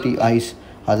 infinity eyes,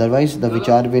 otherwise the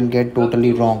vichar will get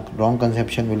totally wrong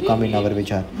conception will come in our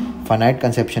vichar, finite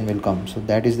conception will come. So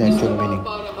that is the actual meaning.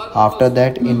 After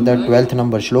that, in the 12th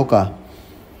number shloka,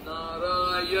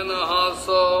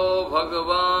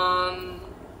 Bhagavan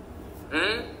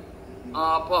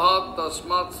Apahat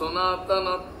Tasmat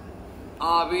Sonatanat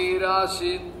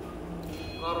Avirashit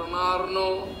Karnarno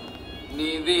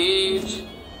Nidij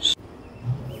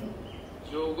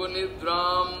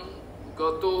Yoganidram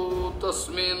Gato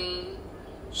Tasmin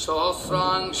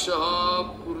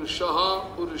Sahasrangshaha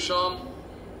Purusham.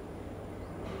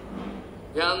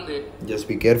 Just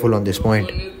be careful on this point.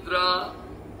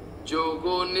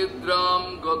 Yogo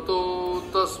Nidram Gato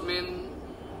Tasmin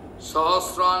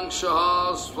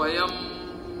Sahasrangshaha Swayam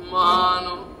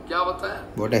Mahano. क्या बताया?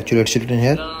 What actually it's written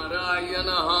here?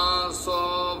 नारायणः स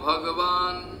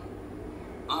भगवान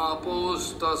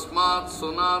आपोस्तस्मात्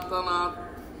सनातनात्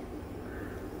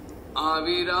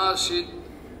आविराशित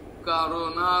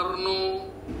कारुणार्णो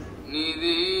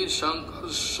निधि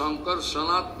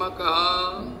संकर्षणात्मकः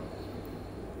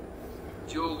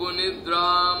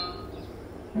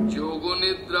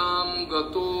योगनिद्रां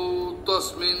गतो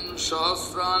तस्मिन्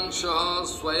सहस्रांशः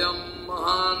स्वयं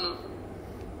महान्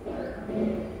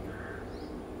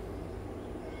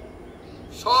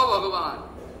Bhagavan.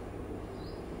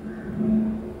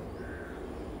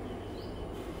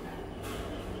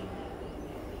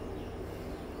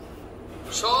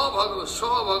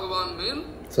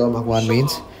 So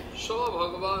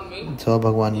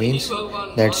Bhagavan means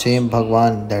that same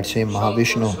Bhagavan, that same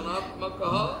Mahavishnu.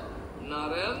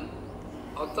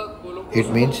 It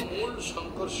means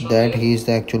that he is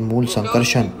the actual Mool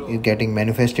Sankarshan, is getting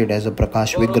manifested as a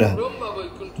Prakash Vigraha.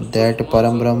 That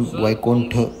Param Brahm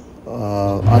Vaikuntha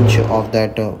Ansh of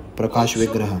that Prakash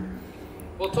Vigraha,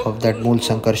 of that Mool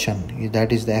Sankarshan.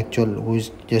 That is the actual who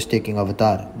is just taking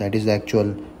avatar. That is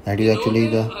actually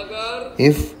the,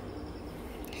 if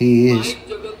he is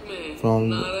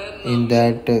from in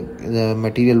that the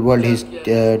material world, he's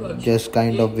just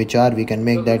kind of vichar, we can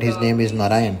make that his name is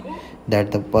Narayan.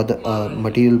 That the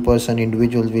material person,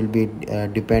 individuals will be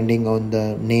depending on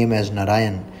the name as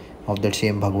Narayan of that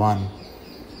same Bhagwan.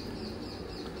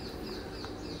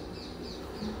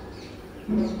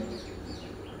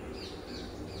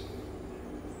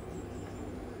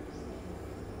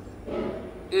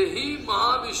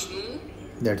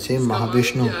 That same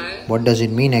Mahavishnu, what does it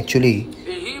mean actually?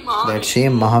 That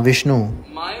same Mahavishnu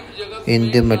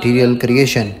in the material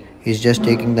creation is just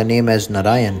taking the name as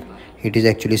Narayan. It is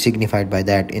actually signified by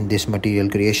that in this material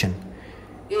creation,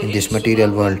 in this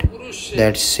material world.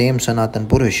 That same Sanatan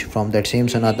Purush, from that same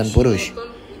Sanatan Purush,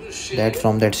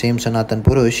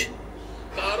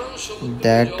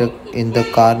 that in the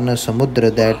Karna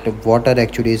Samudra, that water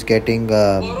actually is getting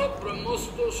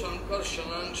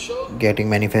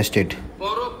manifested.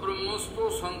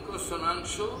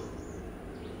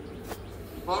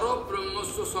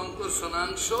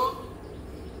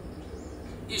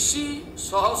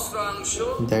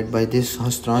 That by this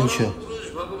Sahasransha,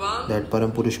 that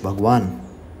Param Purush Bhagwan,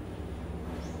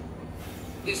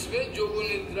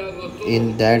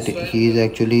 in that he is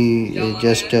actually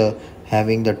just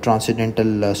having the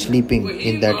transcendental sleeping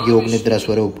in that Yog Nidra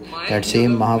Swarup. That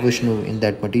same Mahavishnu in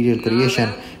that material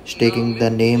creation is taking the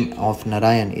name of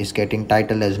Narayan, is getting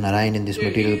title as Narayan in this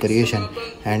material creation.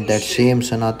 And that same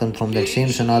Sanatan, from that same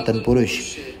Sanatan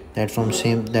Purush, that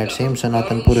same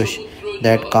Sanatan Purush,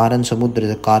 that Karan Samudra,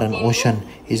 the Karan ocean,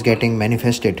 is getting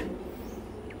manifested.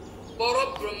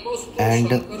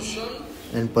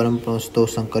 And Param Prasto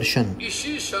Sankarshan,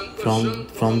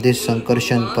 from this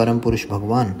Sankarshan Param Purush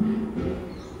Bhagwan.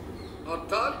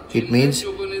 It means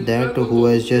that who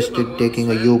is just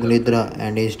taking a Yog Nidra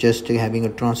and is just having a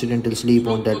transcendental sleep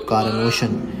on that Karan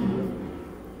ocean.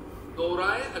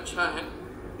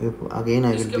 Again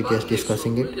I will be just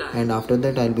discussing it, and after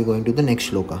that I will be going to the next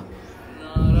shloka.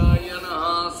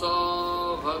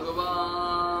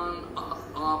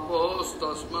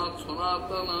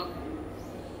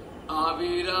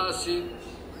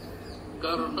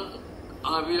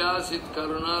 Avirasit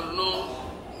Karunarno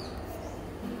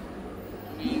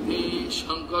Nidhi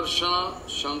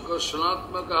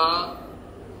Shankarshanatmaka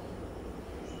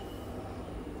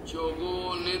Jogo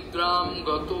Nidram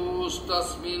Gatos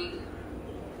Tasmin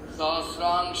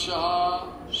Sahasrangshaha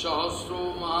Sahasro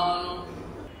Mahano.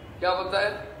 Kya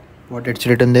bataya? What it's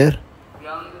written there?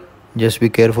 Just be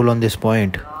careful on this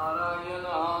point.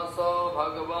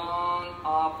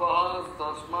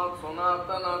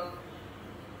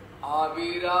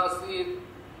 Avirasit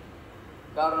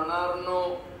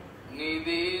Karunarno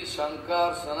Nidhi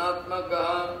Shankar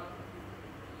Sanatmaka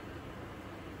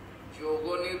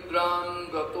Jogonidram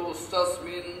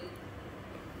Gatostasmin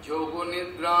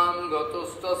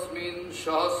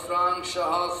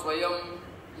Sahasrangshaha Swayam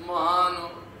Mahano.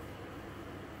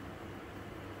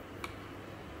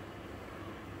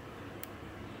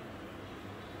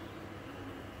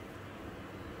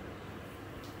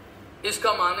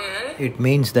 It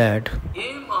means that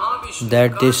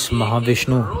this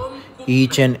Mahavishnu,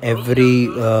 each and every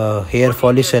hair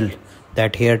follicle,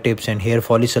 that hair tips and hair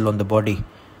follicle on the body,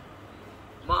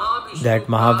 that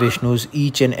Mahavishnu's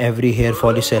each and every hair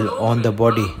follicle on the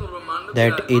body,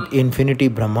 that infinity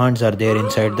Brahmans are there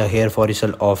inside the hair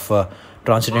follicle of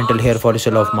transcendental hair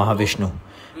follicle of Mahavishnu.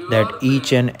 That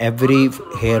each and every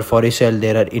hair follicle,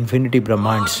 there are infinity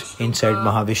Brahmans inside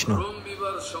Mahavishnu.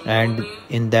 And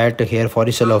in that hair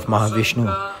follicle of Mahavishnu,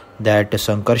 that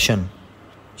Sankarshan,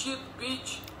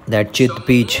 that Chid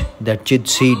Beach, that Chid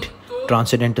seed,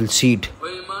 transcendental seed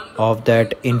of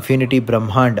that infinity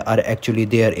Brahmand are actually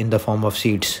there in the form of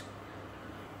seeds.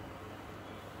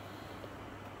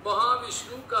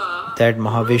 That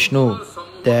Mahavishnu,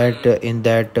 that in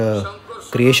that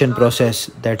creation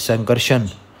process, that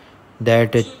Sankarshan,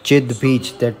 that Chid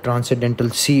Beach, that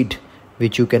transcendental seed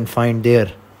which you can find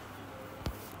there,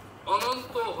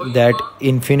 that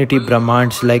infinity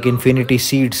Brahmands like infinity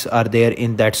seeds are there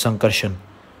in that Sankarshan.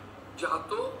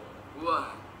 जातो हुआ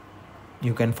है.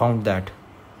 You can find that.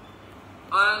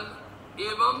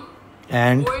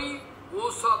 And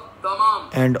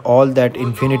And all that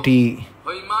infinity,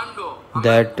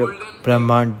 that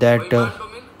Brahman,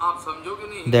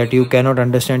 that you cannot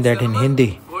understand that in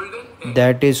Hindi.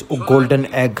 That is a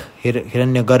golden egg.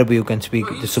 Hiranyagarbha you can speak.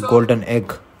 This is a golden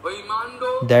egg.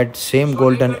 That same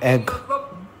golden egg,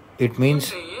 it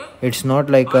means it's not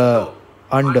like a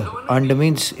and. And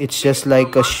means it's just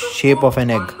like a shape of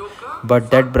an egg.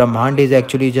 But that Brahmand is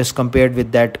actually just compared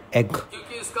with that egg.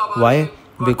 Why?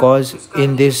 Because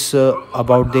in this,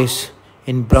 about this,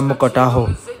 in Brahma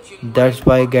Kataho, that's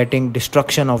why getting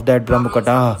destruction of that Brahma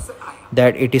Kataha,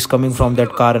 that it is coming from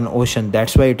that Karan ocean.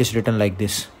 That's why it is written like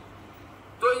this.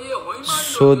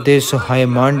 So this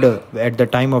Haimand at the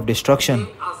time of destruction,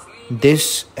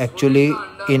 this actually,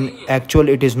 in actual,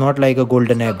 it is not like a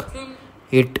golden egg.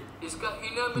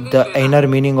 The inner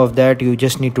meaning of that, you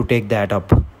just need to take that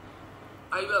up.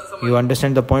 You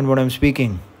understand the point what I am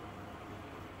speaking?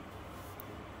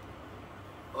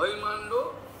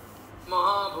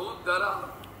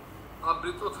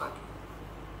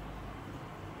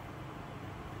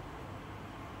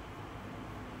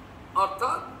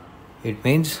 It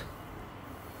means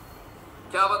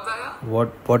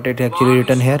what it actually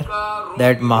written here,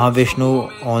 that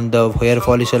Mahavishnu, on the hair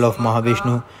follicle of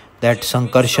Mahavishnu, that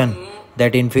Sankarshan,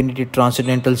 that infinity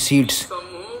transcendental seeds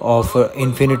of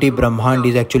infinity Brahmand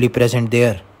is actually present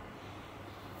there.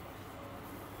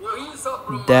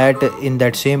 That in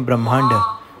that same Brahmand,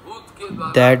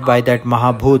 that by that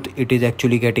Mahabhut, it is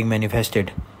actually getting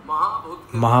manifested.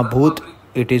 Mahabhut,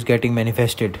 it is getting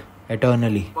manifested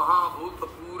eternally.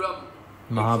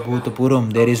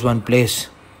 Mahabhutapuram, there is one place.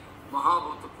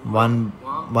 One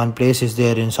place is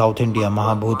there in South India,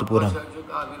 Mahabhutapuram.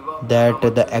 That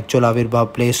the actual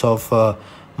Avirbhav place of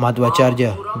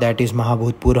Madhvacharya, that is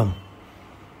Mahabhutapuram.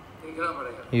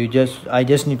 I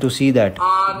just need to see that,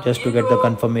 just to get the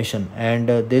confirmation. And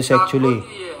this actually,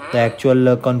 the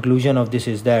actual conclusion of this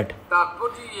is that,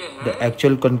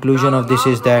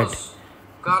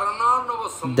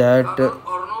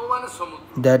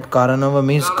 that Karanava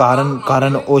means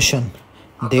Karan ocean.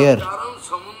 There,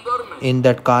 in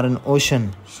that Karan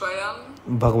ocean,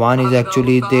 Bhagwan is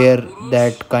actually there,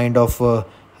 that kind of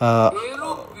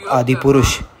Adi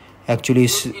Purush, actually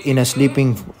in a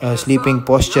sleeping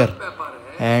posture,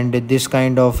 and this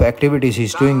kind of activities he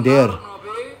is doing there.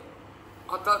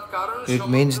 It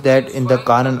means that in the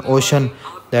Karan ocean,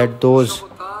 that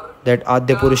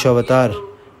Adya Purush avatar,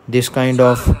 this kind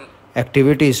of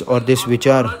activities or this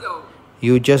vichar,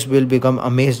 you just will become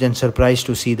amazed and surprised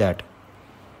to see that.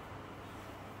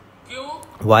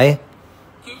 Why?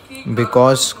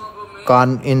 Because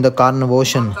in the Karan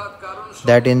ocean,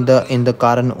 that in the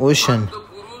Karan ocean,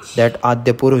 that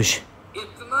Adya Purush,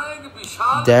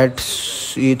 that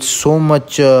it's so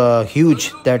much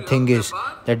huge, that thing is,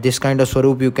 that this kind of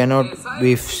Swarup you cannot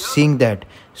be seeing that.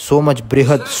 So much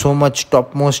Brihad, so much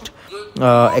topmost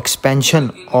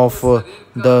expansion of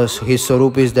his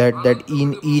Swarup is that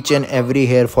in each and every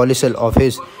hair follicle of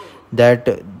his,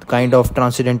 that kind of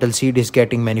transcendental seed is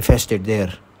getting manifested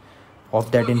there,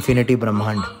 of that infinity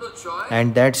Brahmand.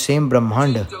 And that same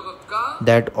Brahmand,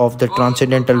 that of the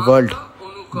transcendental world,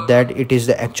 that it is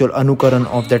the actual Anukaran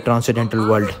of the transcendental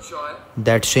world.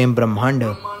 That same Brahmand,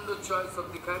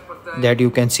 that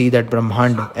you can see that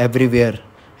Brahmand everywhere.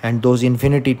 And those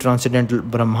infinity transcendental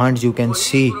Brahmands you can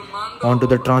see onto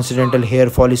the transcendental hair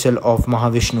follicle of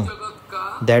Mahavishnu,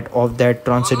 that of that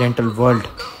transcendental world,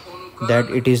 that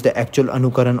it is the actual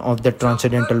Anukaran of the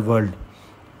transcendental world.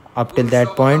 Up till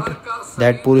that point,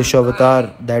 that Purusha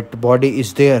avatar, that body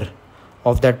is there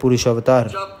of that Purusha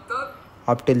avatar.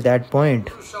 Up till that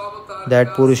point,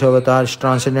 that Purusha avatar's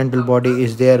transcendental body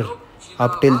is there.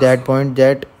 Up till that point,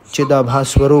 that Chidabha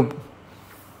Swarup.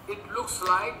 It looks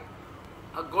like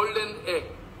a golden egg,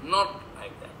 not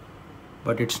like that.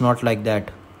 But it's not like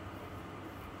that.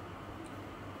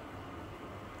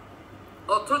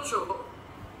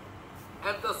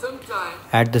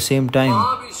 At the same time,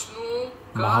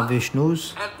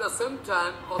 Mahavishnu's, at the same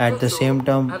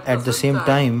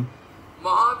time,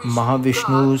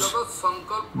 Mahavishnu's,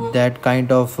 that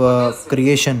kind of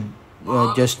creation,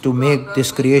 just to make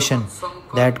this creation,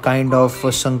 that kind of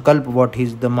sankalp what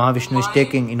the Mahavishnu is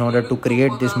taking in order to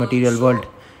create this material world,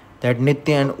 that Nitya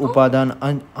and Upadan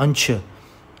Ansh,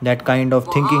 that kind of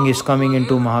thinking is coming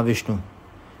into Mahavishnu.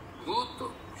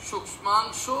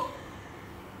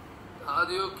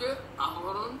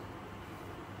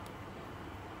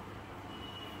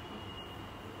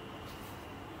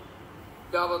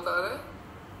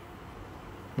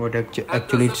 What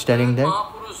actually it's telling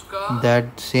that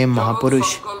same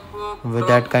Mahapurush, with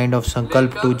that kind of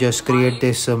sankalp to just create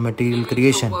this material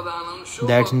creation.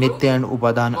 That's Nitya and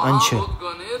Upadan Ansha.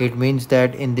 It means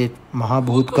that in the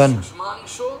Mahabhut Kan,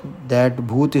 that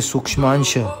Bhut is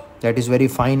Sukshmansha, that is very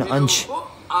fine Ansh,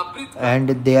 and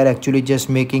they are actually just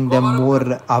making them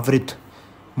more avrit,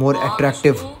 more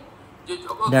attractive.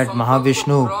 That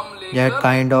Mahavishnu, that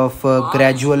kind of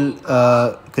gradual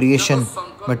creation,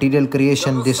 material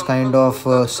creation, this kind of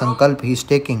sankalp he is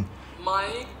taking.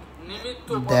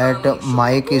 That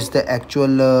Mayik is the actual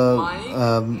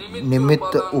Nimit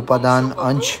Upadan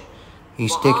Ansh. He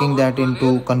is taking that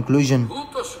into conclusion.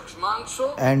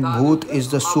 And Bhut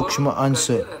is the Sukshma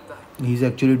Ansh. He is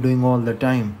actually doing all the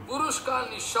time.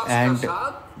 And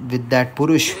with that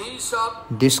Purush,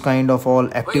 this kind of all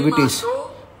activities,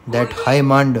 that high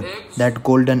mand, that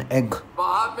golden egg,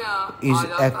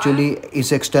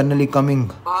 is externally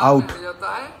coming out.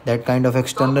 That kind of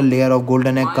external layer of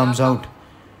golden egg comes out.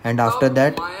 And after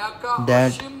that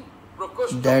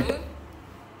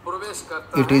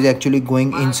it is actually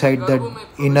going inside the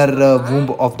inner womb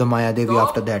of the Maya Devi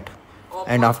after that.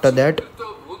 And after that,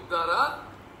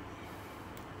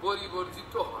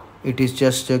 it is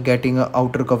just getting an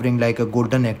outer covering like a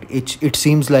golden egg. It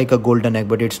seems like a golden egg,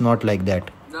 but it's not like that.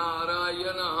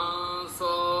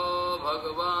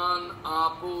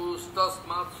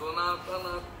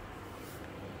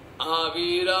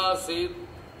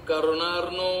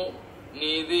 Karunarno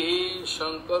Nidhi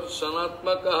Shankar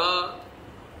Sanatmakaha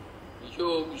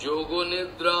Yog Yogo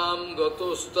Nidram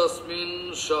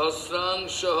Gatostasmin Sahasrang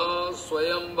Shaha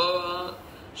Swayam Bhava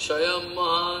Shyam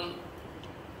Mahan.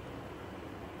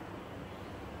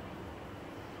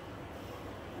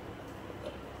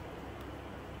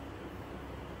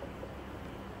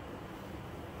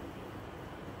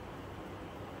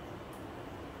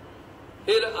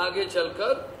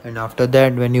 And after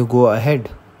that, when you go ahead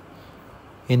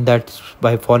in that,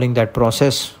 by following that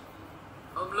process,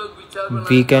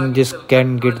 we can get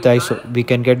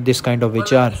this kind of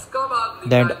vichar.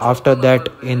 That after that,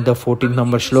 in the 14th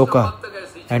number shloka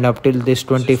and up till this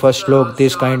 21st slok,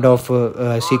 this kind of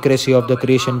secrecy of the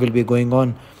creation will be going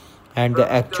on, and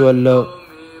the actual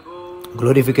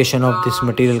glorification of this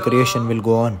material creation will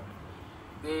go on.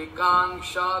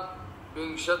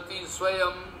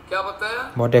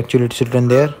 What actually is written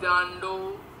there?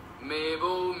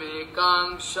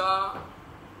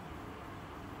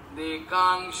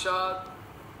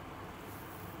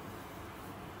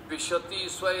 Vishati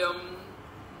Swayam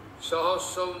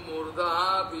Sahasam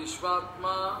Murdaha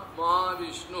Vishvatma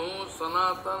Mahavishnu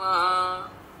Sanatana.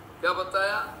 Kya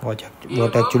bataya?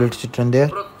 What actually is written there?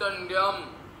 Pratyandam.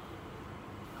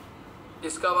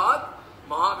 Iska baad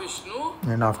Mahavishnu.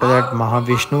 And after that,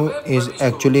 Mahavishnu is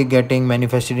actually getting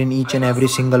manifested in each and every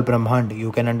single Brahmand.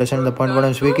 You can understand the point what I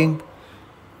am speaking?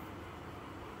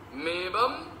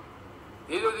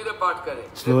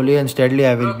 Slowly and steadily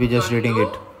I will be just reading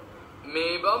it.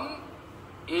 Mevam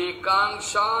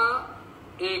Ekanksha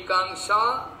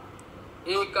Ekanksha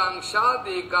Ekanksha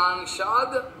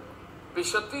Ekanshad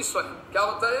Vishati Swayam. Kya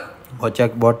hota hai?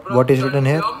 What is written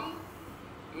here?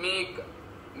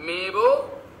 Mevo.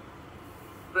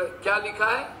 Kya likha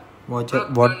hai?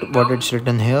 What is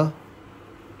written here?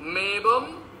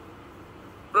 Mevam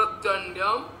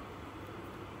Pratyandam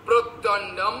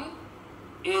Pratyandam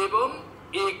Evam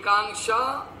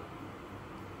Ekanksha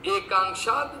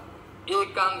Ekanshad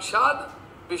Ekanshad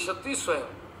Vishati Swayam.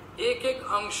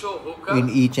 In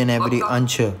each and every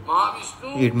ansha,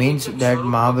 it means that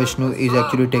Mahavishnu is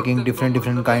actually taking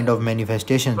different kind of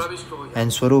manifestations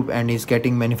and swarup, and is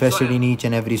getting manifested in each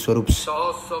and every swarups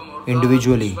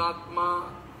individually.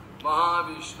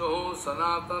 Mahavishnu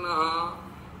Sanatana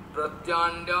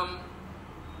Pratyandam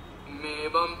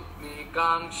Mevam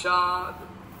Ekanshad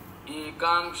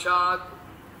Ekanshad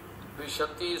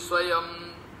Vishati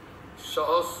Swayam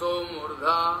Sahaso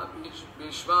Murdha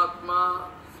Vishvatma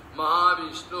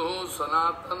Mahavishnu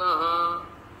Sanatana.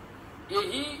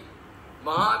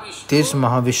 This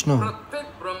Mahavishnu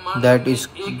that is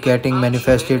getting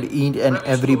manifested in each and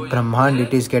every Brahmand,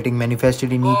 it is getting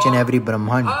manifested in each and every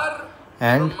Brahmand.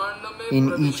 And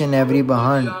in each and every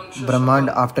Brahmand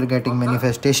after getting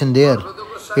manifestation there,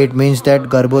 it means that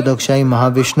Garbhodakshai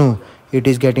Mahavishnu, it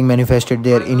is getting manifested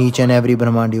there in each and every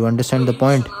Brahmand. You understand the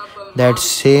point? That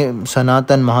same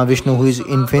Sanatan Mahavishnu, who is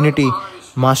infinity,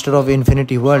 master of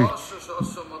infinity world,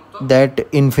 that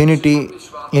infinity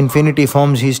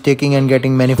forms he is taking and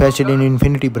getting manifested in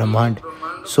infinity Brahmand.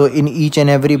 So in each and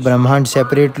every Brahmand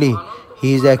separately,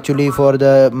 he is actually for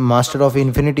the master of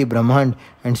infinity Brahmand,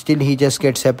 and still he just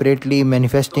gets separately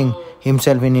manifesting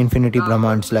himself in infinity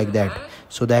Brahmands like that.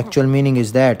 So the actual meaning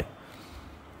is that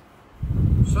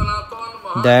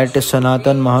that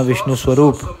Sanatan Mahavishnu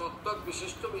Swarup.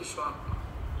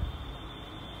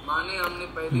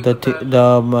 The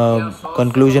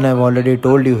conclusion I've already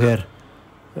told you here.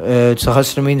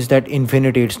 Sahasra means that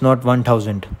infinity, it's not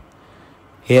 1000.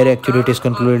 Here actually it is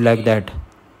concluded like that.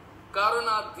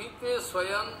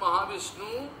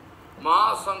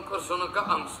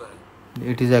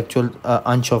 It is actual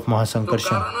ansh of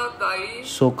Mahasankarshan.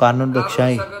 So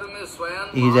Karnodakshai,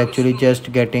 he is actually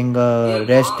just getting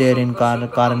rest there in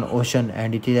Karan ocean,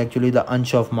 and it is actually the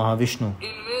ansh of Mahavishnu.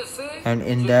 And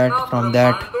in that, from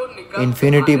that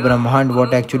infinity Brahmand,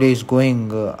 what actually is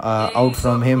going out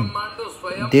from him,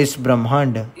 this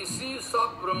Brahmand,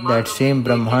 that same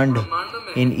Brahmand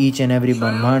in each and every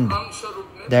Brahmand,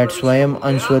 that Swayam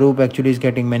Answarup actually is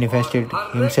getting manifested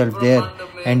himself there,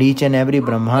 and each and every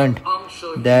Brahmand,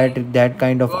 that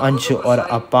kind of Ansh or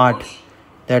a part,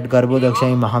 that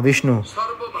Garbhodakshai Mahavishnu,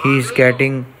 he is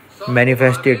getting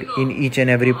manifested in each and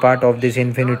every part of this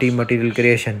infinity material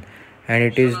creation, and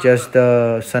it is just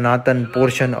the Sanatan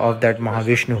portion of that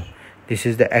Mahavishnu. This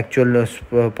is the actual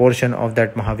portion of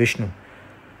that Mahavishnu.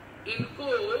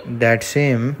 That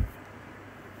same,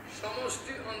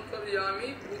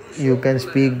 you can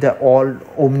speak the all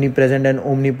omnipresent and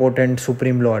omnipotent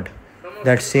Supreme Lord.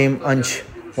 That same Ansh,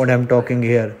 what I am talking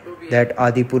here, that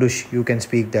Adi Purush, you can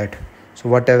speak that. So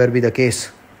whatever be the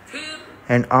case.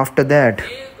 And after that,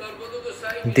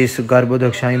 this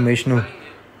Garbhodakshai Vishnu,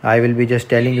 I will be just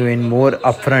telling you in more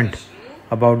upfront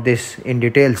about this in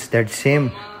details. That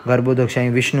same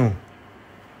Garbhodakshai Vishnu,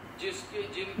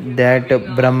 that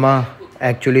Brahma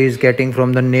actually is getting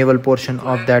from the navel portion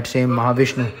of that same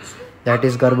Mahavishnu. That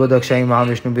is Garbhodakshai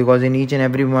Mahavishnu, because in each and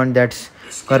every one that's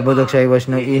Garbhodakshai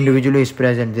Vishnu individually is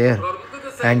present there.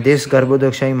 And this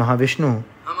Garbhodakshai Mahavishnu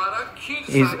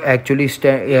is actually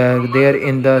there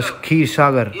in the Kheer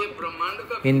Sagar,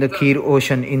 in the Kheer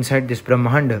ocean, inside this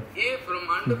Brahmanda.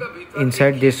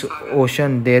 Inside this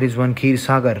ocean there is one Kheer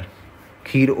Sagar,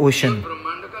 Kheer ocean.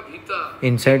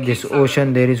 Inside this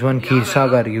ocean there is one Kheer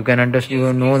Sagar. You can understand,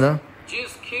 you know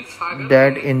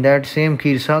that in that same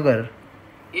Kheer Sagar,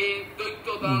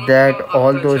 that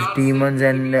all those demons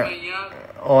and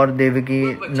or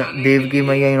Devaki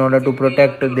Maya, in order to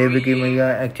protect Devaki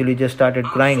Maya, actually just started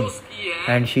crying,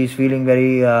 and she is feeling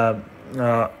very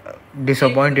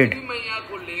disappointed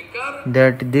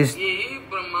that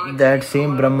that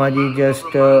same Brahmaji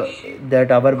just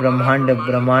that our Brahmand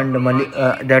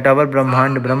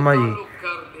Brahmaji,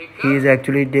 he is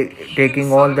actually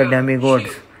taking all the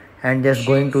demigods and just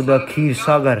going to the Kheer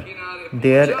Sagar.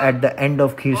 There at the end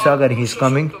of Kheer Sagar he is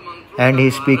coming, and he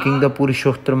is speaking the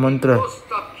Purushottam mantra,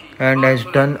 and has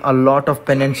done a lot of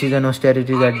penances and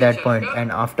austerities at that point.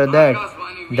 And after that,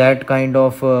 that kind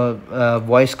of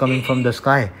voice coming from the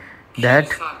sky, that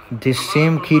this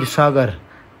same Kheer Sagar,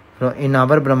 in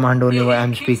our Brahmanda only I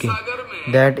am speaking,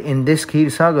 that in this Kheer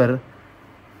Sagar,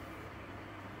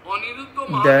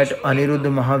 that Aniruddha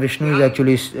Mahavishnu is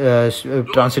actually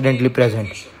transcendently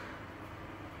present.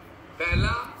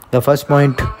 The first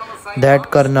point,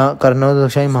 that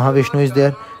Karnodakshai Mahavishnu is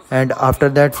there, and after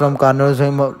that from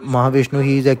Karnodakshai Mahavishnu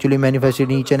he is actually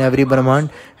manifested in each and every Brahman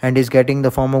and is getting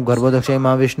the form of Garbhodakshai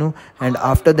Mahavishnu. And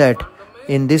after that,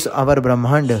 in this our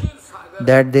Brahmanda,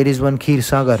 that there is one Kheer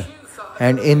Sagar,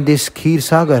 and in this Kheer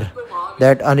Sagar,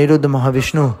 that Aniruddha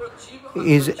Mahavishnu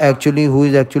is actually, who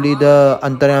is actually the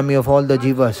Antaryami of all the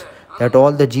Jivas. That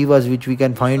all the Jivas which we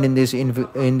can find in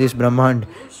this Brahmand,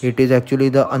 it is actually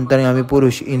the Antaryami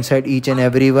Purush inside each and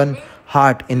every one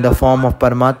heart in the form of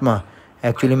Paramatma,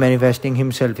 actually manifesting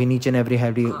himself in each and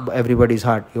everybody's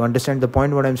heart. You understand the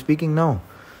point what I am speaking now?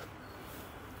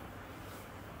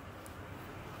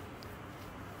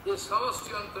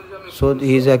 So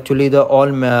he is actually the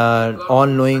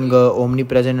all-knowing,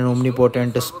 omnipresent and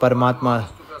omnipotent Paramatma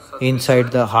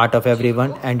inside the heart of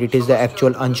everyone, and it is the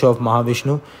actual Ansha of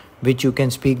Mahavishnu, which you can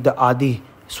speak the Adi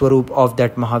Swarup of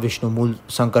that Mahavishnu, Mool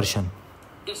Sankarshan.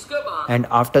 And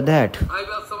after that,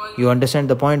 you understand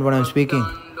the point what I am speaking?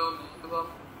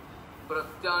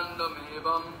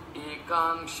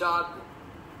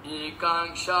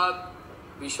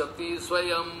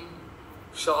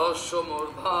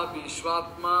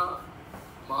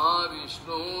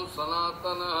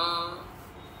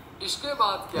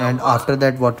 And after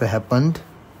that, what happened?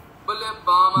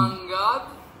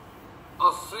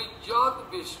 Asrijat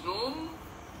Vishnum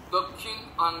Dakshin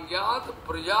Angyat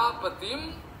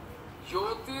Prajapatim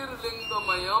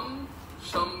Jyotirlingamayam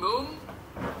Shambhum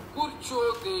Kurcho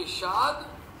Deshad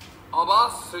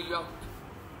Avasriyat.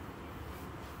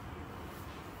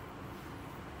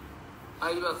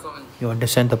 You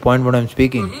understand the point what I am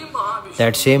speaking?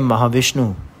 That same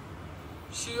Mahavishnu,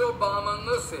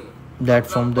 that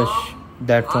from the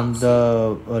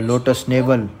lotus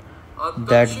navel,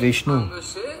 that Vishnu,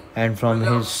 and from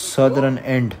his southern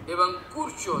end,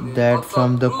 that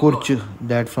from the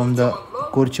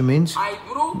kurch means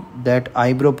that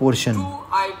eyebrow portion,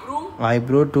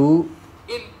 eyebrow to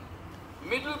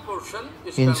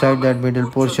inside that middle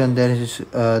portion there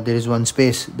is one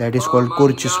space that is called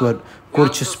kurch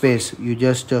space. You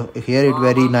just hear it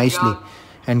very nicely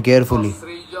and carefully.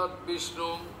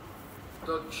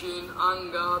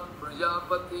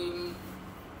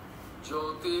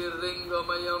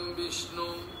 Jyotirlingamayam Vishnu,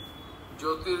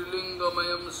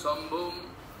 Jyotirlingamayam Sambhum,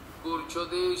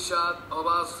 Kurchodeshat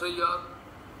Avasrayat.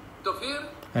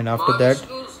 And after that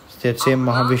same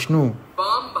Mahavishnu,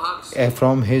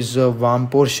 from his warm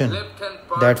portion,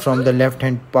 that from the left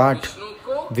hand part,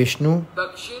 Vishnu,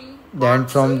 then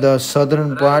from the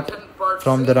southern part,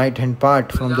 from the right hand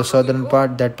part, from the southern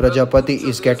part, that Prajapati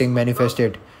is getting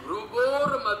manifested.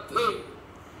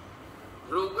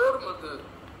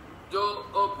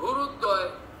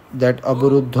 That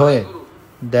Abhuruddhoy,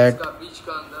 that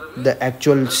the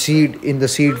actual seed, in the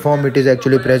seed form it is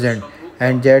actually present,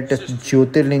 and that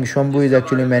Jyotirling Shambhu is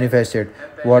actually manifested.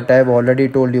 What I have already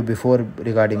told you before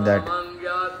regarding that.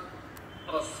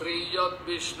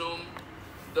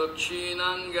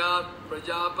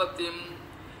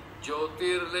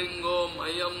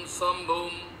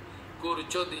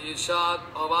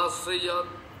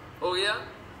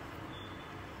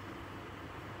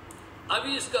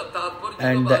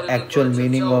 And the actual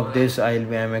meaning of this, I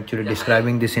am actually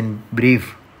describing this in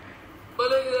brief.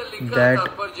 That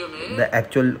the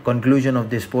actual conclusion of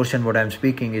this portion, what I am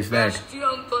speaking, is that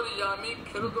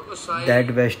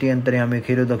Vashti Antaryami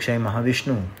Khirudakshai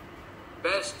Mahavishnu,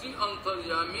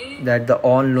 that the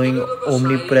all-knowing,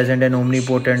 omnipresent and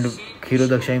omnipotent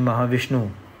Khirudakshai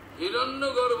Mahavishnu,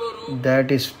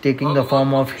 that is taking the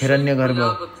form of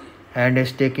Hiranyagarbha, and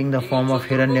is taking the form of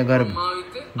Hiranyagarbha,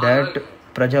 that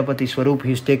Prajapati Swarup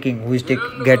he is taking, who is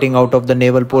getting out of the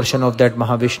navel portion of that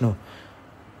Mahavishnu.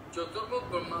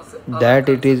 That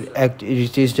it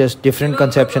is just different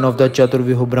conception of the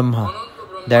Chaturvihu Brahma,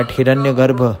 that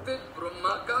Hiranyagarbha,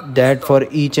 that for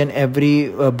each and every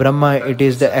Brahma it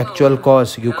is the actual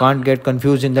cause. You can't get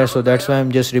confused in that, so that's why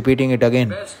I'm just repeating it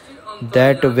again.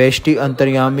 That Veshti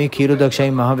Antaryami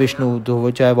Khirudakshai Mahavishnu,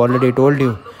 which I have already told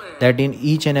you, that in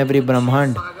each and every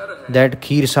Brahmand, that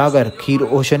Khir Sagar, Khir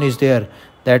ocean is there,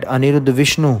 that Aniruddha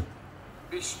Vishnu,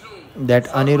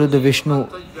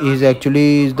 is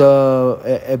actually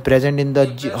present in the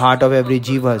heart of every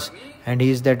Jivas, and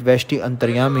he is that Veshti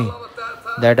Antaryami,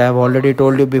 that I have already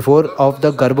told you before, of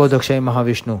the Garbhodakshai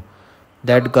Mahavishnu.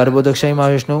 That Garbhodakshai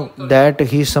Mahavishnu, that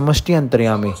he is Samashti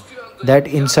Antaryami, that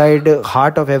inside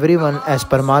heart of everyone as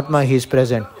Paramatma he is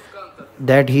present,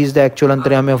 that he is the actual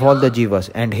Antaryami of all the Jivas.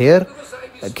 And here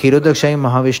Khirudakshai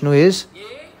Mahavishnu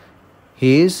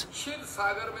he is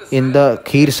in the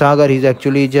Khir Sagar, he is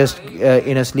actually just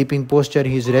in a sleeping posture,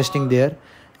 he is resting there,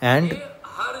 and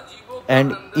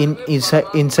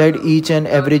inside each and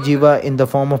every Jiva in the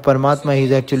form of Paramatma he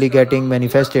is actually getting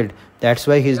manifested. That's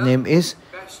why his name is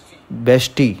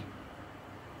Veshti.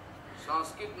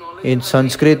 In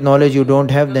Sanskrit knowledge you don't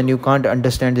have, then you can't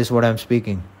understand this what I am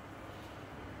speaking.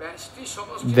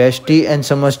 Veshti and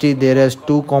Samashti, there are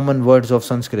two common words of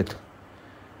Sanskrit.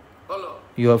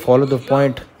 You have followed the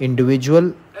point,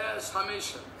 individual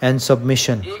and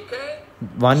submission.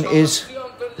 One is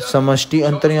Samashti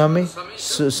Antaryami,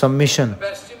 submission,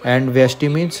 and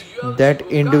Veshti means that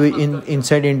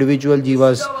inside individual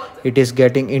Jivas it is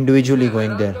getting individually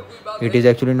going there. It is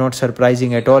actually not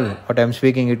surprising at all what I am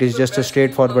speaking, it is just a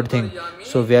straightforward thing.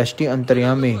 So Veshti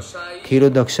Antaryami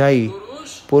Khirudakshai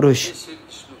Purush,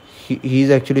 he is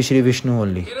actually Shri Vishnu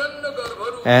only.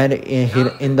 And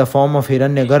in the form of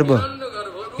Hiranyagarbha,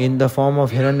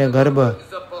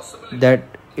 that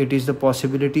it is the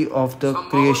possibility of the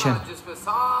creation,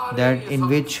 that in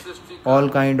which all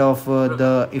kind of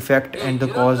the effect and the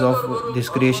cause of this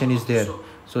creation is there.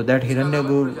 So that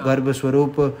Hiranyagarbha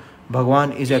Swarup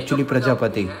Bhagwan is actually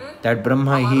Prajapati, that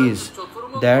Brahma he is,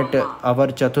 that our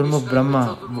Chaturmukh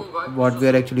Brahma, what we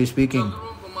are actually speaking,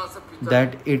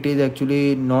 that it is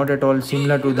actually not at all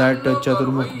similar to that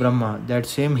Chaturmukh Brahma. That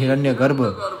same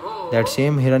Hiranyagarbha,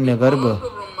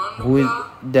 who is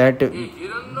that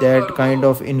kind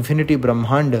of infinity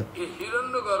Brahmand,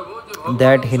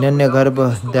 that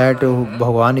Hiranyagarbha, that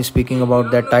Bhagwan is speaking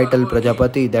about, that title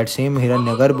Prajapati, that same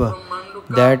Hiranyagarbha,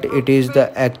 that it is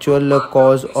the actual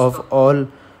cause of all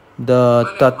the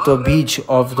Tattva Bij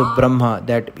of the Brahma.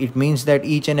 That it means that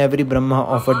each and every Brahma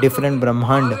of a different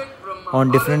Brahmand,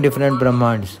 on different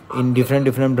Brahmands, in different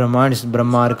Brahmands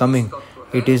Brahma are coming,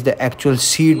 It is the actual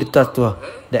seed tattva,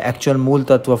 the actual mool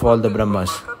tattva of all the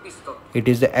Brahmas. It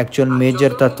is the actual major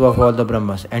tattva of all the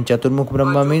Brahmas. And Chaturmukh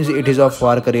Brahma means it is of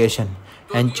war creation.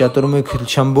 And Chaturmukh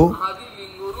Shambhu,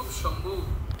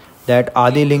 that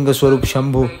Adi Linga Swarup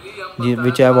Shambhu,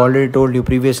 which I have already told you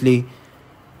previously,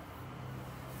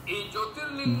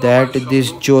 that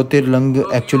this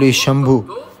Jyotirlinga actually is Shambhu.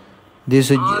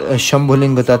 This is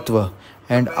Shambhulinga Tattva.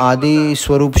 And Adi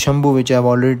Swarup Shambhu, which I have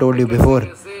already told you before,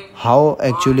 how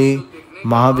actually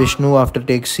Mahavishnu, after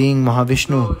seeing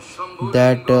Mahavishnu,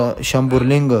 that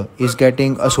Shambhurlinga is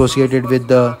getting associated with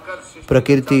the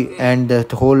Prakriti, and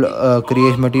that whole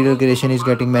material creation is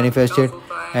getting manifested,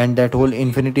 and that whole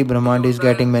infinity Brahmand is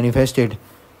getting manifested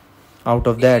out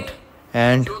of that.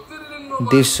 And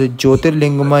this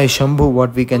Jyotirlingama Shambhu,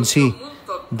 what we can see,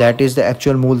 that is the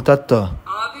actual Mool Tattva.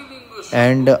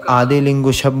 And Adi Linga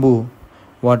Shambhu,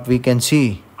 what we can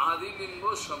see,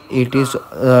 it is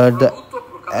the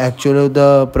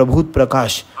Prabhut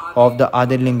Prakash of the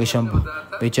Adi Linga Shambhu,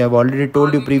 which I have already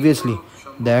told you previously,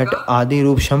 that Adi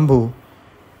Roop Shambhu,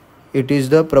 it is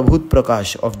the Prabhut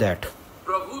Prakash of that.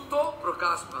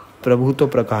 Prabhuto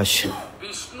Prakash.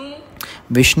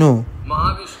 Vishnu,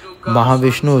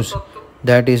 Mahavishnu's,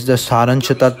 that is the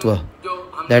Sarancha Tattva.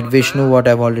 That Vishnu, what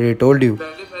I have already told you,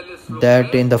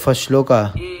 that in the first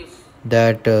shloka,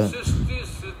 that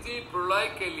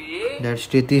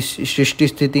Shrishti,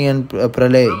 Sthiti and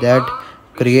Pralay, that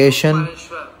creation,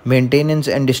 maintenance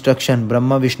and destruction,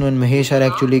 Brahma, Vishnu and Mahesh are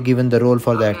actually given the role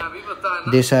for that.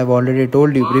 This I have already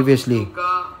told you previously,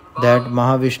 that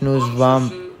Mahavishnu's Vam,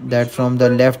 that from the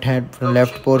left hand, from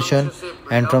left portion,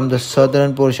 and from the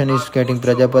southern portion is getting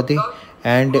Prajapati,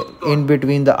 and in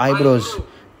between the eyebrows,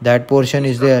 that portion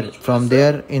is there. From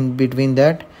there, in between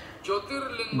that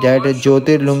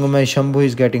Jyotirlingama Shambhu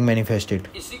is getting manifested.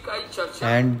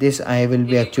 And this I will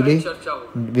be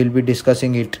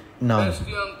discussing it now.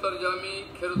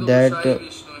 That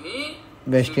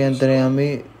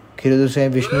Vashtiyantarayami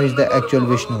Khirudusai Vishnu is the actual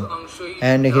Vishnu,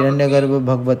 and Hiranyagarbha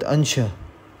Bhagavat Ansha,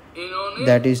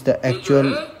 that is the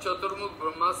actual,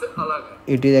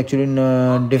 it is actually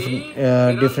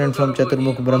different from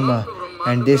Chaturmukh Brahma.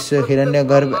 And this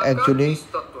Hiranyagarbha actually,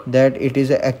 that it is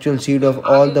the actual seed of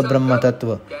all the Brahma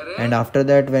Tattva. And after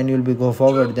that, when you will be go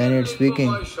forward, then it's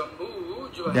speaking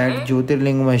that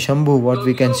Jyotirlingama Shambhu, what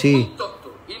we can see,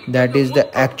 that is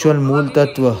the actual Mool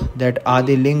Tattva, that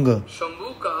Adi Linga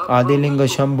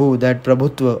Shambhu, that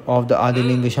Prabhutva of the Adi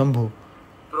Linga Shambhu.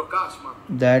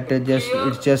 That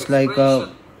it's just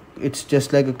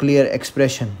like a clear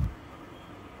expression.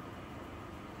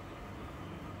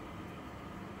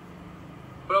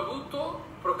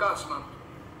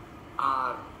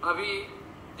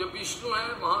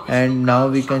 And now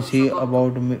we can see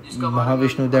about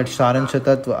Mahavishnu, that Sarancha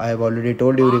Tattva. I have already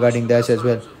told you regarding that as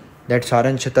well. That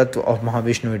Sarancha Tattva of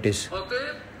Mahavishnu it is.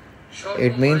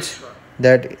 It means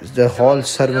that the whole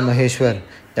Sarva Maheshwar,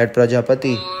 that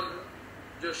Prajapati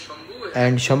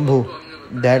and Shambhu,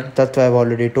 that Tattva I have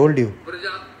already told you.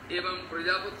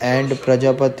 And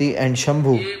Prajapati and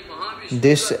Shambhu,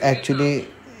 this actually,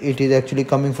 it is actually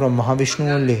coming from Mahavishnu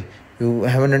only. You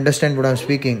haven't understand what I am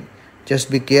speaking.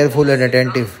 Just be careful and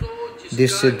attentive.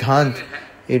 This Siddhanta,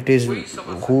 it is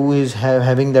who is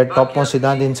having that topmost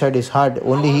Siddhanta inside his heart,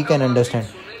 only he can understand.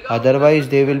 Otherwise,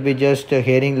 they will be just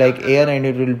hearing like air and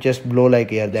it will just blow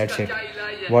like air. That's it.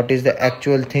 What is the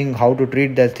actual thing, how to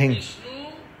treat that thing?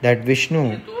 That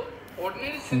Vishnu,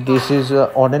 this is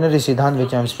ordinary Siddhanta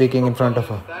which I am speaking in front of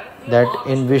her. That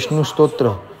in Vishnu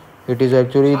Stotra, it is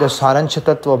actually the Sarancha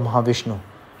Tattva of Mahavishnu.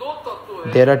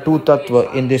 There are two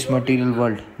Tattva in this material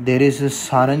world. There is a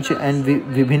Sarancha and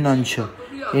Vibhinansha.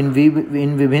 In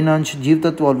Vibhinansha, Jeev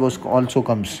Tattva also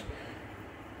comes.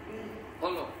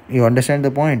 You understand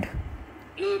the point?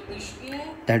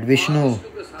 That Vishnu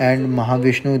and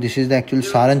Mahavishnu, this is the actual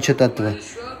Sarancha Tattva.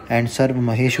 And Sarva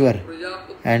Maheshwar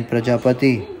and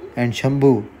Prajapati and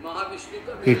Shambhu,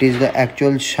 it is the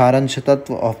actual Sarancha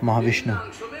Tattva of Mahavishnu.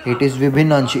 It is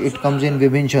Vibhinansh, it comes in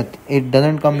Vibhinshat. It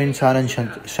doesn't come in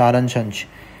Saransansh.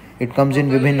 It comes in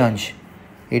Vibhinansh.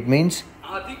 It means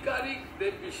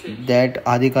that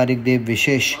Adhikarik Dev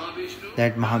Vishesh,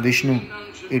 that Mahavishnu,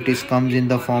 it is comes in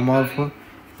the form of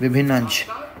Vibhinansh.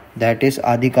 That is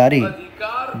Adhikari.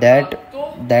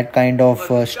 That kind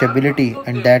of stability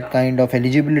and that kind of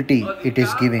eligibility it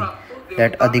is giving.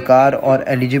 That Adhikar or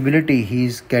eligibility he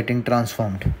is getting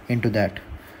transformed into that.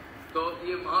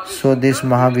 So this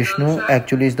Mahavishnu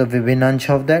actually is the Vibhinansh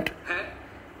of that.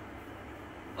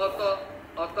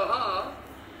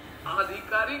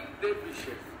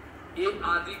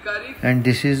 And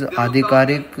this is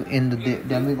Adhikarik in the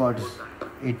demigods.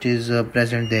 It is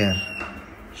present there.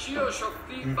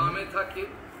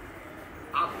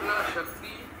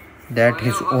 that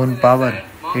his own power,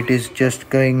 it is just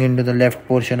going into the left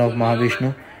portion of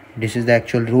Mahavishnu. This is the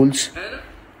actual rules.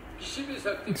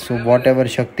 So whatever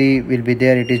Shakti will be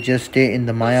there, it is just stay in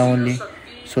the Maya only.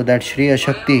 So that Shriya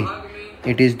Shakti,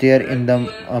 it is there in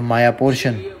the Maya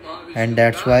portion. And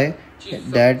that's why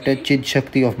that Chid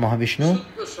Shakti of Mahavishnu,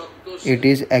 it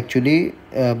is actually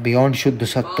beyond Shuddha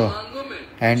Sattva.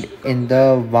 And in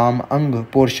the Vam Ang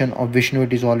portion of Vishnu,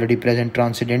 it is already present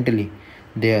transcendentally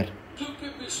there.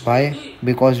 Why?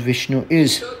 Because Vishnu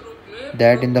is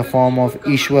that in the form of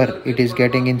Ishwar, it is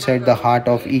getting inside the heart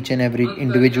of each and every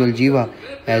individual jiva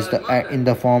as in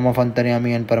the form of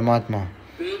Antaryami and Paramatma.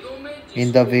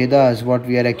 In the Vedas, what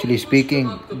we are actually speaking,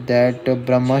 that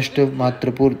Brahmashtha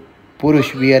Matra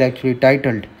Purush, we are actually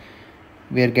titled.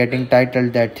 We are getting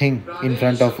titled that thing in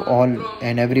front of all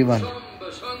and everyone.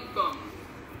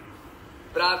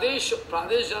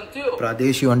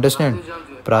 Pradesh, you understand?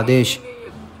 Pradesh,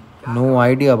 no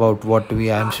idea about what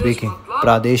I am speaking.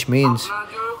 Pradesh means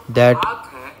that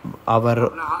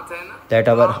our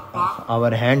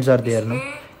hands are there, no?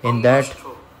 In that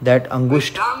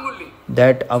angusht,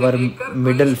 that our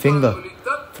middle finger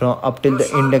from up till the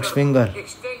index finger,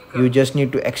 you just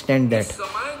need to extend that.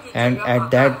 And at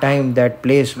that time, that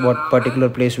place, what particular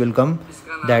place will come,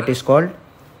 that is Pradesh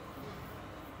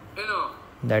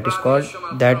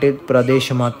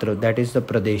Matra, that is the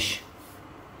Pradesh.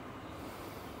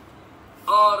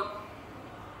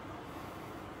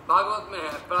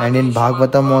 And in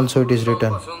Bhagavatam also it is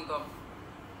written.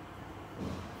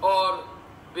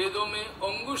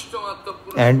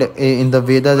 And in the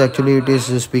Vedas actually it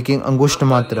is speaking Angushta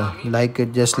Matra,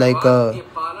 just like a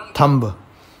thumb.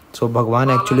 So Bhagwan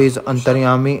actually is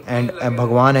Antaryami, and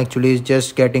Bhagwan actually is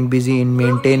just getting busy in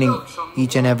maintaining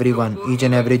each and every one, each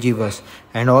and every jivas.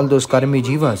 And all those karmi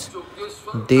jivas,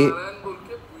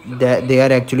 they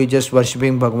are actually just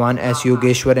worshipping Bhagwan as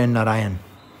Yogeshwar and Narayan.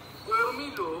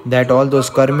 That all those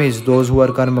karmis, those who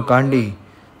are karma kandi,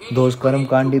 those karma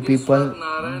kandi people,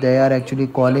 they are actually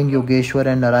calling Yogeshwar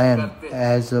and Narayan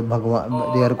as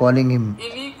Bhagwan. They are calling him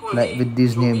like with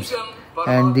these names.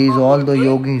 And these all the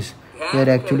yogis, they are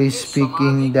actually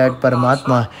speaking that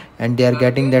Paramatma, and they are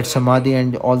getting that Samadhi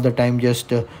and all the time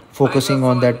just focusing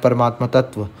on that Paramatma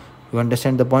Tattva. You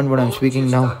understand the point what I am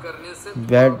speaking now?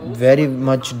 Very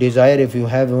much desire if you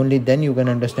have, only then you can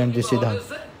understand this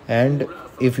Siddhanta. And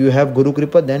if you have Guru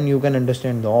Kripa, then you can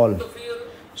understand all.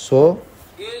 So,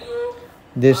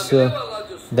 this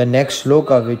the next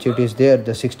shloka which it is there,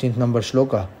 the 16th number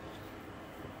shloka.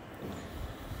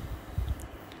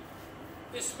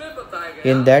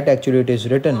 In that actually it is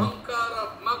written,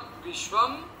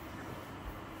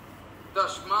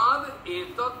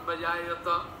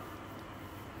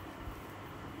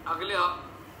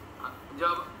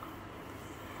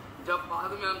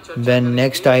 when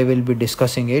next I will be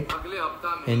discussing it,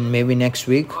 in maybe next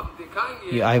week,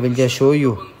 I will just show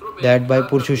you that by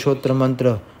Purushottam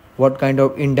mantra, what kind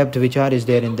of in-depth vichar is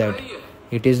there in that.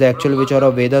 It is the actual vichar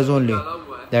of Vedas only,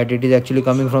 that it is actually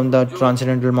coming from the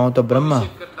transcendental mouth of Brahma,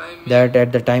 that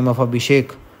at the time of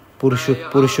Abhishek,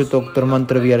 Purushottam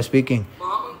mantra we are speaking.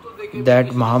 That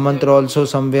Mahamantra also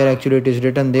somewhere actually it is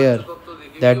written there,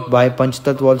 that by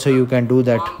Panchtattva also you can do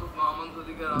that.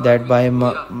 That by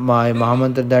my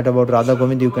Mahamantra, that about Radha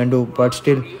Govind you can do, but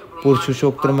still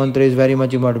Purushottam mantra is very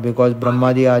much important, because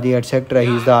Brahmadi, Adi, etc.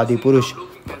 he is the Adi Purush,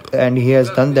 and he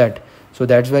has done that. So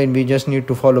that's why we just need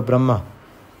to follow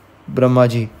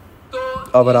Brahmaji,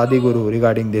 our Adi Guru,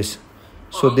 regarding this.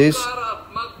 So this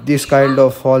kind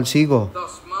of false ego,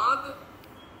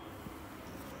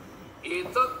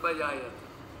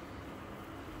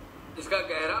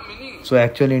 so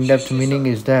actual in-depth meaning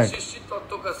is that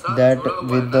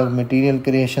with the material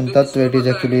creation tattva, it is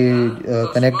actually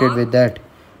connected with that.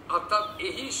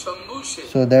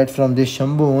 So that from this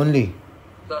Shambhu only,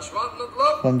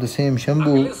 from the same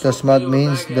Shambhu, Tasmat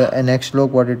means the next slok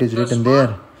what it is written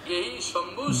there,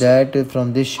 that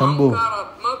from this Shambhu,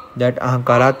 that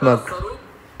Ahankaratmak,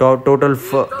 total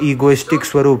egoistic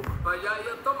Swarup,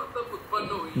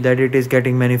 that it is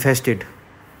getting manifested.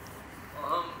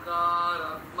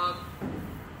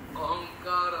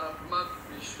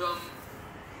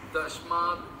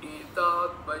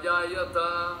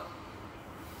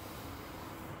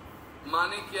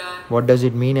 What does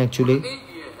it mean actually?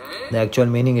 The actual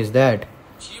meaning is that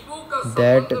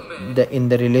in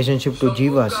the relationship to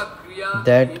jivas,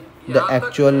 that the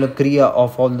actual kriya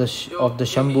of all the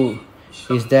Shambhu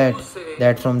is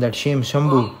that from that same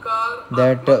Shambhu,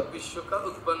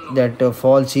 that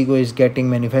false ego is getting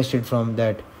manifested from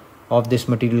that of this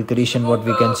material creation. What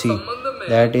we can see,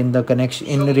 that in the connection,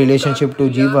 in relationship to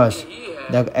jivas,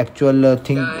 The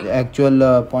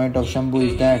actual point of Shambhu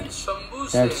is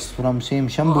that's from same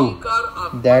Shambhu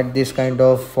that this kind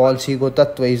of false ego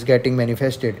tattva is getting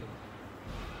manifested.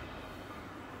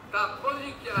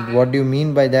 What do you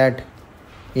mean by that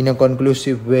in a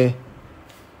conclusive way?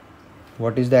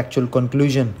 What is the actual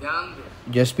conclusion?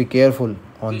 Just be careful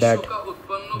on that.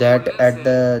 That at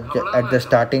the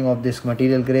starting of this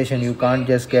material creation, you can't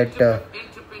just get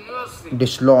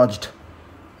dislodged.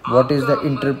 What is the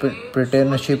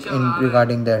entrepreneurship in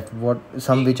regarding that? What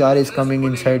some vichar is coming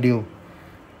inside you,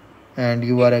 and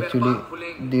you are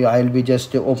actually I'll be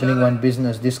just opening one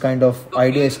business. This kind of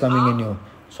idea is coming in you.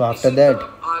 So after that,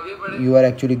 you are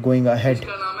actually going ahead.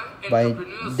 By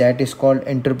that is called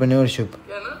entrepreneurship.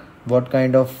 What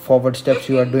kind of forward steps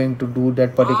you are doing to do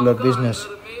that particular business.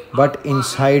 But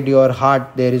inside your heart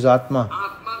there is Atma,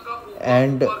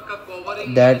 and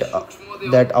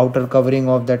that outer covering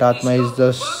of that Atma is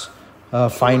this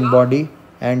fine body,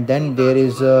 and then there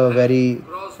is a very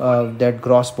that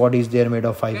gross body is there made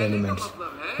of 5 elements.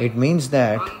 It means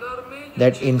that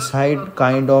inside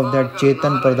kind of that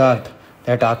Chetan Padarth,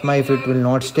 that Atma, if it will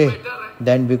not stay,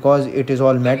 then because it is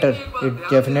all matter, it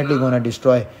definitely gonna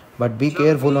destroy. But be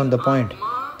careful on the point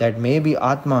that maybe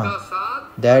Atma,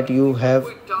 that you have,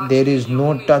 there is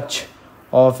no touch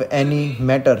of any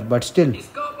matter, but still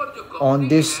on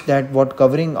this, that what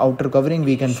covering, outer covering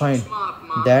we can find,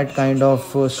 that kind of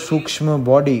sukshma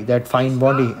body, that fine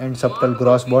body and subtle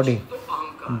gross body,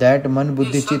 that man,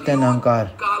 buddhi, chit and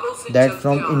ahankar, that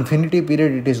from infinity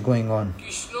period it is going on.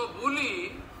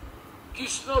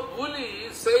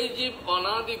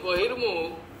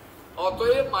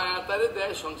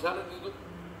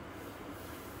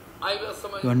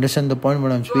 You understand the point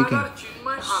what I am speaking?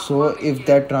 So if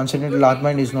that transcendental Atma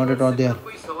is not at all there,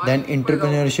 then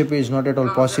entrepreneurship is not at all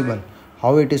possible.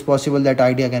 How it is possible that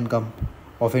idea can come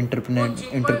of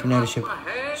entrepreneurship?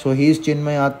 So he is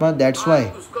Chinmay Atma, that's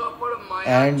why.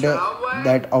 And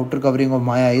that outer covering of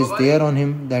Maya is there on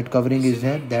him, that covering is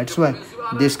there, that's why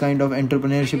this kind of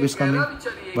entrepreneurship is coming.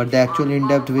 But the actual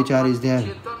in-depth vichar is there,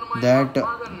 that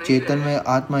Chetanmay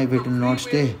Atma, if it will not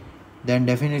stay, then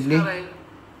definitely,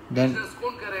 then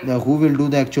who will do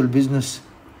the actual business?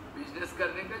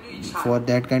 For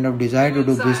that kind of desire to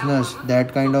do business,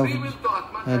 that kind of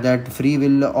that free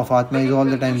will of Atma is all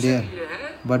the time there.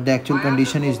 But the actual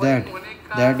condition is that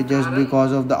just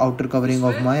because of the outer covering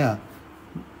of Maya,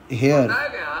 here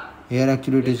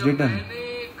actually it is written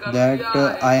that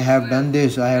I have done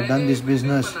this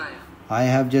business, I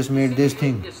have just made this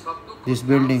thing, this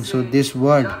building. So this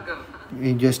word,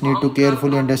 we just need to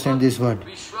carefully understand this word,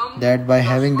 that by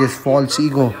having this false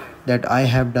ego that I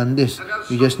have done this,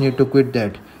 you just need to quit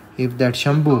that. If that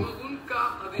Shambhu,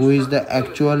 who is the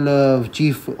actual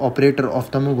chief operator of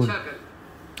Tamogun,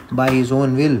 by his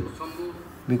own will,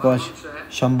 because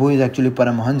Shambhu is actually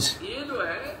Paramahans,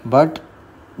 but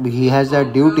he has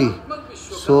that duty.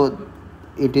 So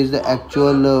it is the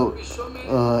actual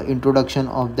introduction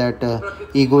of that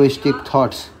egoistic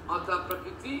thoughts.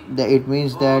 It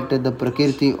means that the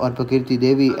Prakriti or Prakriti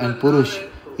Devi and Purush,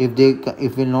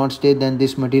 if will not stay, then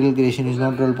this material creation is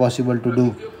not at all possible to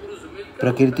do.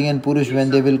 Prakriti and Purush,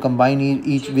 when they will combine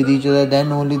each with each other,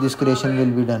 then only this creation will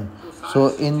be done. So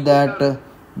in that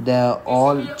the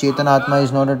all Chetanatma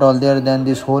is not at all there, then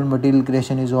this whole material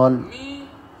creation is all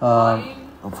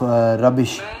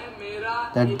rubbish.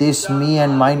 That this me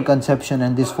and mine conception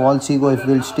and this false ego, if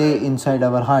will stay inside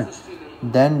our heart,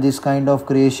 then this kind of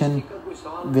creation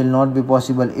will not be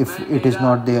possible if it is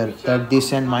not there. That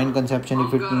this and mine conception,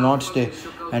 if it will not stay,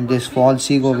 and this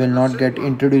false ego will not get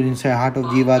introduced inside heart of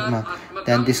Jivatma,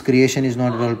 then this creation is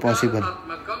not at all possible.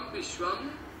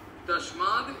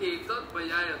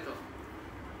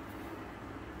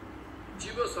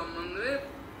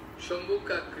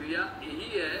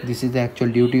 This is the actual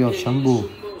duty of Shambhu.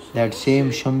 That same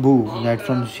Shambhu, that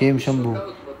from same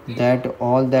Shambhu, that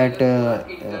all that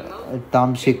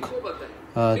tamsik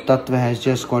tattva has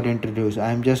just got introduced.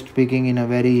 I am just speaking in a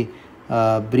very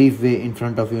brief way in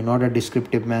front of you, not a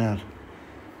descriptive manner.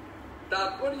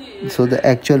 So the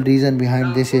actual reason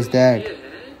behind this is that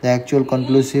the actual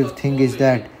conclusive thing is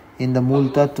that in the Mool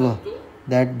Tattva,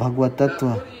 that Bhagavad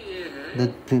Tattva,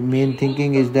 the main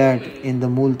thinking is that in the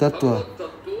Mool Tattva,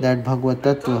 that Bhagavad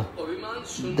Tattva,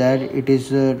 that it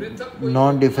is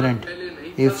non-different.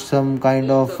 If some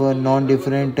kind of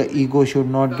non-different ego should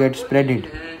not get spreaded,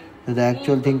 so the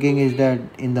actual thinking is that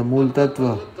in the Mool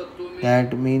Tattva,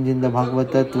 that means in the Bhagavad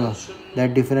Tattva,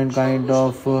 that different kind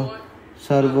of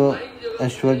Sarva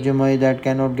Ashwarjamay that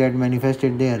cannot get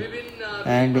manifested there.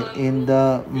 And in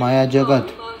the Maya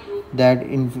Jagat, that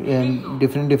in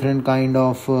different kind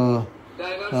of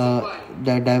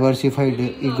that diversified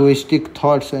egoistic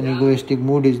thoughts and egoistic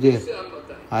mood is there.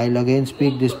 I'll again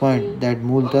speak this point, that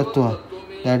Mool Tattva,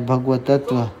 that Bhagavad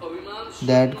Tattva,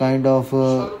 that kind of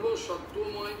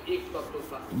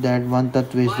that one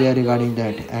Tattva is there regarding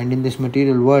that. And in this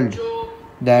material world,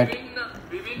 that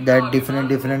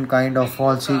different kind of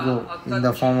false ego in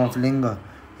the form of linga.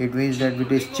 It means that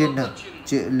it is chinna.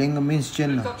 Linga means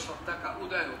chinna.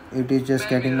 It is just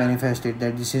getting manifested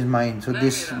that this is mine. So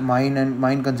this mine and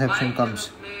mine conception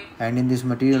comes. And in this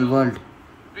material world,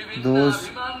 those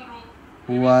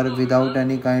who are without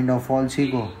any kind of false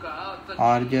ego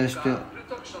are just,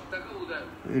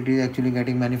 it is actually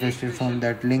getting manifested from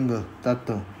that linga,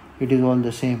 tattva. It is all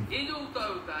the same.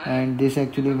 And this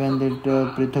actually, when that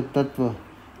prithak tattva,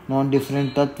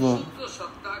 non-different tattva,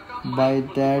 by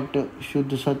that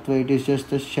Shuddha Sattva, it is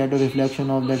just a shadow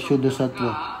reflection of that Shuddha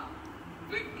Sattva.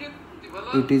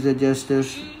 It is just a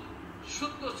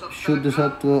Shuddha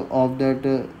Sattva of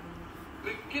that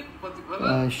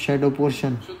shadow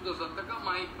portion,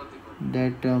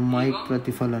 that Maik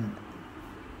Pratifalan.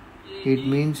 It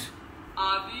means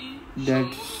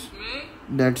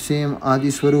that same Adi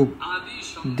Swarup.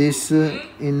 This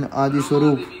in Adi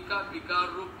Swarup,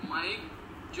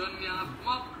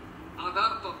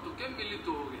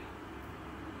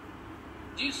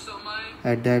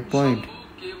 at that point,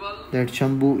 that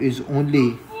Shambhu is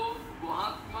only,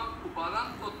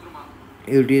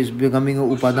 it is becoming a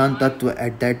Upadan Tattva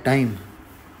at that time.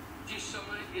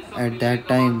 At that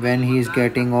time, when he is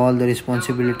getting all the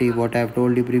responsibility, what I have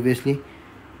told you previously.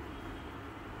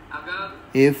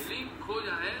 If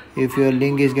your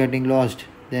link is getting lost,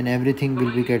 then everything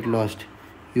will be get lost.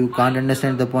 You can't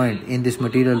understand the point. In this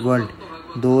material world,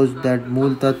 those that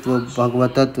Mool Tattva,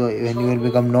 Bhagavad Tattva, when you will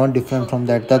become non-different from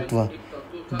that Tattva,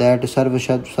 that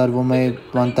Sarvamay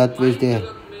one Tattva is there.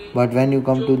 But when you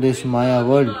come to this Maya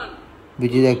world,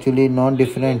 which is actually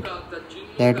non-different,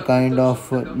 that kind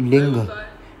of linga,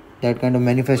 that kind of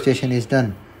manifestation is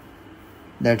done.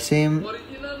 That same,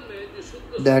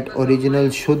 that original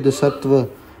Shuddha Sattva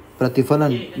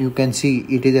Pratifalan, you can see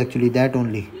it is actually that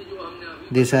only.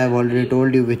 This I have already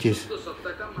told you, which is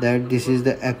that this is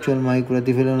the actual Maik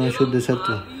Pratifalan of Shuddha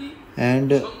Sattva.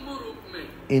 And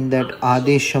in that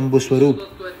Adi Shambhu Swarup,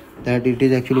 that it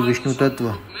is actually Vishnu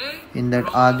Tattva. In that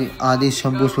Adi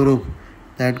Shambhu Swarup,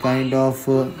 that kind of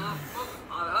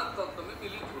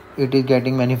it is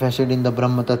getting manifested in the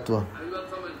Brahma Tattva.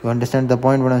 You understand the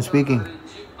point what I am speaking?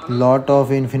 Lot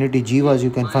of infinity jivas you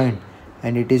can find,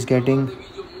 and it is getting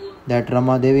that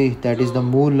Rama Devi, that is the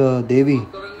Mool Devi,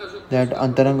 that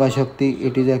Antaranga Shakti,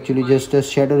 it is actually just a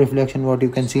shadow reflection what you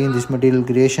can see in this material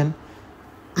creation.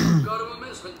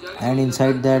 And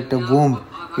inside that womb,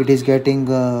 it is getting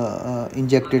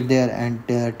injected there and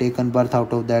taken birth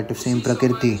out of that same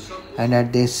Prakriti. And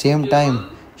at the same time,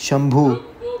 Shambhu,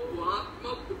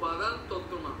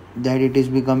 that it is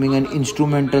becoming an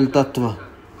instrumental tattva.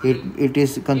 It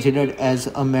is considered as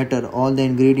a matter. All the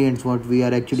ingredients what we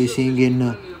are actually seeing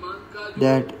in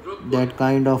that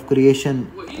kind of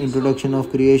creation, introduction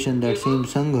of creation, that same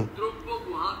Sangha,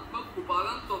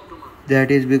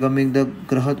 that is becoming the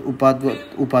Grahat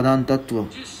Upadan Tattva.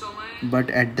 But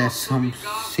at the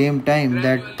same time,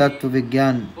 that Tattva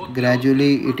Vigyan,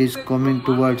 gradually it is coming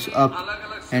towards up,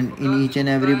 and in each and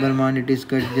every Brahman it is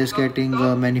just getting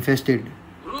manifested.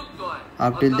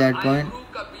 Up till that point,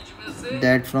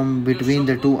 that from between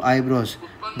the two eyebrows,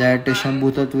 that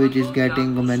Shambhu Tattva which is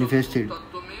getting manifested,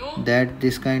 that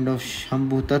this kind of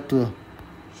Shambhu Tattva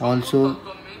also,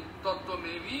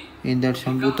 in that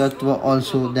Shambhu Tattva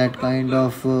also that kind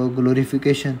of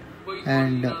glorification.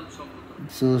 And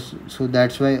so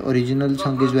that's why original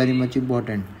Sangha is very much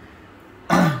important.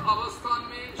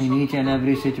 In each and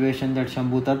every situation, that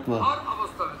Shambhu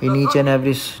Tattva, in each and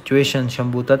every situation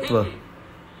Shambhu Tattva,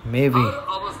 maybe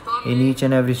in each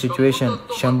and every situation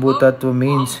Shambhu Tattva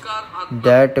means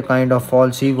that kind of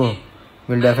false ego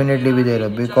will definitely be there,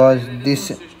 because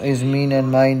this is mean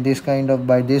and mine, this kind of,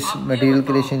 by this material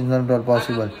creation is not at all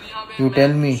possible. You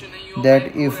tell me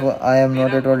that if I am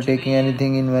not at all taking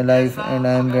anything in my life and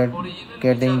I am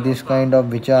getting this kind of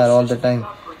vichar all the time,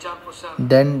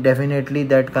 then definitely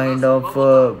that kind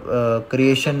of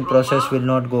creation process will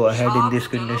not go ahead in this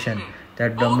condition.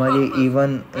 That Brahmaji,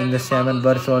 even in the 7th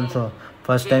verse also,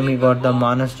 first time he got the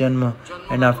Manas Janma,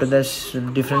 and after that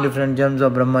different jams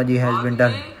of Brahmaji has been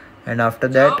done. And after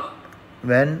that,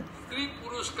 when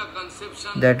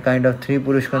that kind of three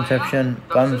Purush conception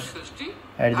comes,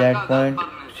 at that point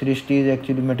Srishti is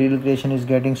actually, material creation is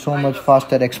getting so much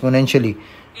faster exponentially.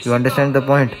 You understand the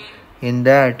point? In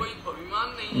that,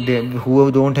 they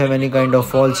who don't have any kind of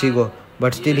false ego,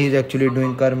 but still he is actually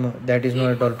doing karma, that is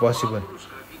not at all possible.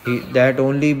 that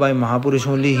only by Mahapurush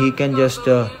only he can just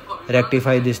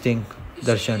rectify this thing,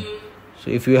 darshan. So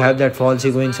if you have that false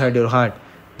ego inside your heart,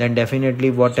 then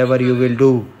definitely whatever you will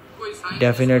do,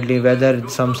 definitely whether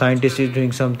some scientist is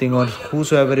doing something or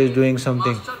whosoever is doing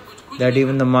something, that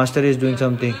even the master is doing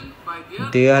something,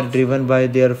 they are driven by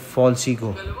their false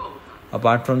ego.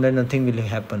 Apart from that, nothing will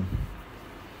happen.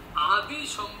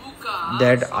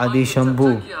 That Adi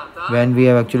Shambhu, when we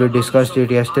have actually discussed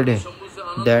it yesterday,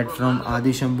 that from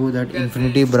Adi Shambhu, that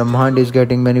infinity Brahmand is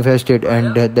getting manifested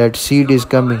and that seed is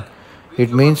coming.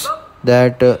 It means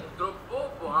that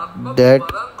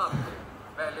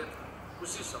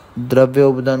Dravya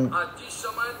Upadan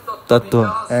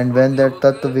Tattva, and when that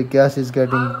Tattva Vikyas is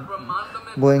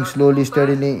going slowly,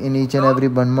 steadily in each and every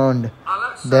Brahmand,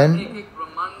 then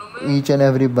each and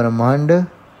every Brahmand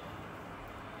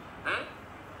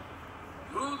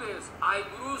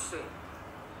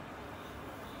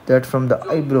that from the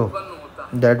eyebrow,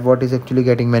 that what is actually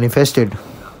getting manifested,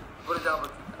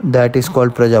 that is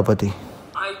called Prajapati.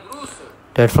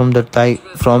 That from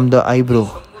the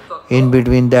eyebrow, in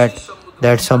between that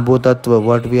Shambhu Tattva,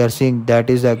 what we are seeing, that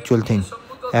is the actual thing,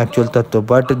 actual Tattva.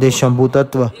 But this Shambhu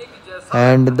Tattva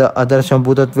and the other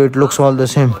Shambhu Tattva, it looks all the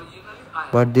same.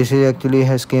 But this is actually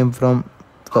has came from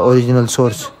the original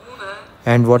source.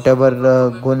 And whatever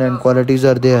gun and qualities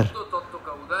are there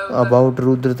about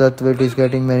Rudra Tattva, it is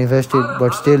getting manifested.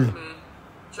 But still,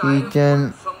 each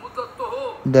and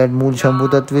that Mool Shambhu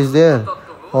Tattva is there.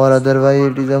 Or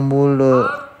otherwise it is a Mool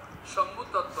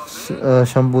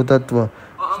Shambhu Tattva.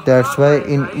 That's why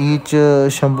in each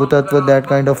Shambhu Tattva, that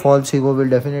kind of false ego will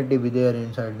definitely be there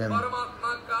inside them.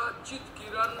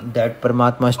 That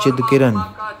Paramatma's Chid Kiran,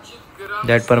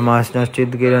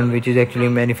 which is actually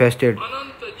manifested,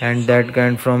 and that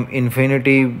kind from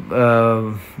infinity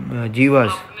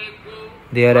jivas,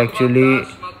 they are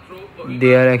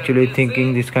actually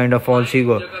thinking this kind of false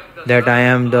ego, that I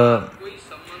am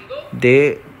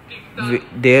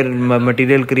their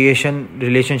material creation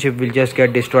relationship will just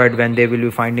get destroyed when they will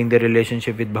be finding their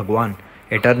relationship with Bhagwan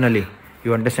eternally.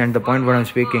 You understand the point what I am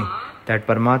speaking? That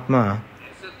Paramatma,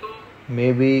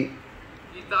 maybe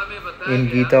in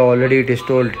Gita already it is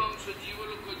told,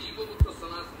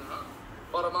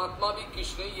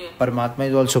 Paramatma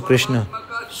is also Krishna.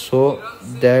 So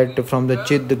that from the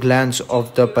Chid glance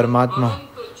of the Paramatma,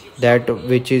 that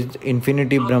which is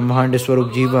infinity Brahmanda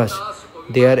Swarup Jivas,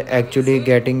 they are actually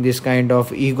getting this kind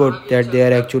of ego, that they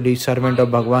are actually servant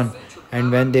of Bhagwan. And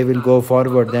when they will go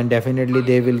forward, then definitely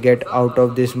they will get out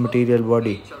of this material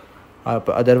body.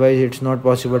 Otherwise it's not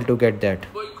possible to get that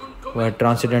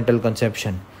transcendental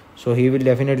conception. So he will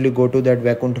definitely go to that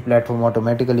Vaikuntha platform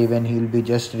automatically when he will be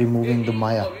just removing the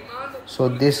Maya. So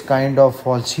this kind of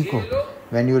false ego,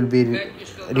 when you will be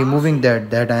removing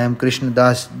that I am Krishna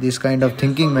Das, this kind of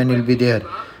thinking when will be there,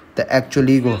 the actual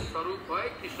ego,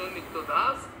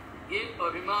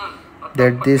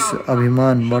 that this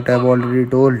Abhiman, what I have already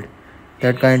told,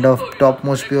 that kind of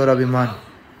topmost pure Abhiman,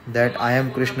 that I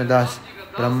am Krishna Das,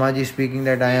 Brahmaji speaking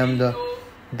that I am the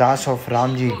Das of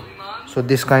Ramji. So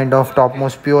this kind of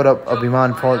topmost pure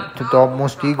Abhiman, for the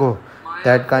topmost ego,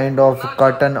 that kind of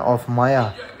curtain of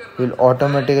Maya will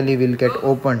automatically will get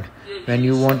opened when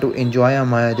you want to enjoy a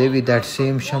Maya Devi. That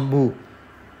same Shambhu,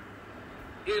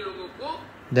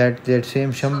 that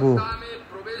same Shambhu,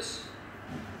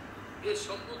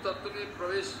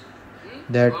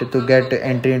 that to get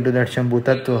entry into that Shambhu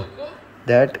Tattva,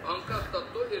 that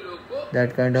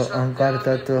kind of Ahankar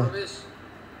Tattva,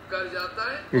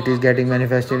 it is getting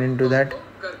manifested into that.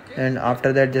 And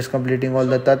after that, just completing all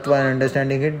the Tattva and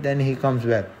understanding it, then he comes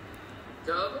back.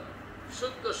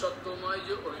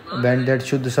 When that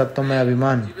Shuddha Sattvamaya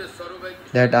Abhiman,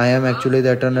 that I am actually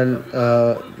the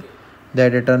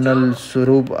eternal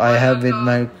Swarup I have with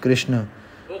my Krishna.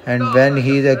 And when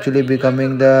he is actually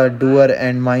becoming the doer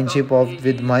and mindship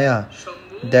with Maya,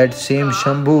 that same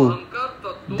Shambhu,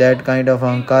 that kind of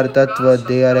Ahankar Tattva,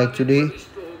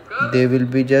 they will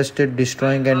be just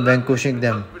destroying and vanquishing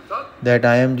them. That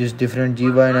I am this different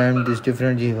Jiva and I am this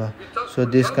different Jiva. So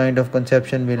this kind of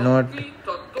conception will not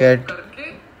get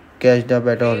catched up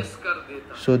at all.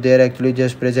 So they are actually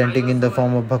just presenting in the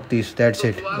form of bhaktis. That's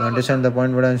it. You understand the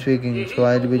point what I am speaking? So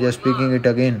I will be just speaking it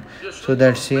again. So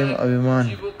that same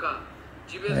Abhiman,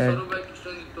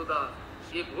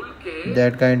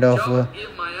 that kind of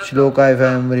shloka, if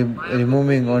I am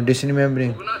removing or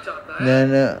disremembering,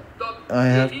 then I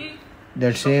have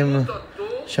that same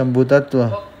Shambhu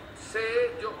Tattva,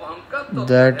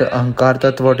 that Ahankar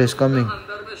Tattva what is coming.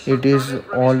 It is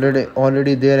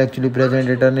already there, actually present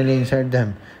eternally inside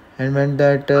them. And when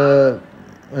that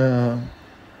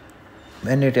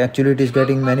when it is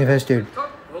getting manifested,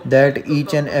 that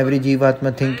each and every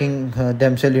Jivatma thinking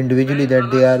themselves individually that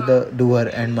they are the doer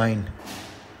and mine.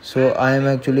 So I am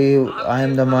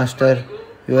the master,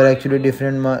 you are actually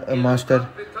different master.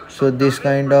 So this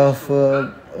kind of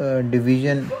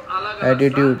division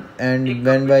attitude, and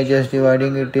when by just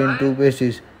dividing it in two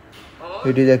pieces,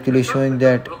 it is actually showing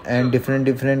that, and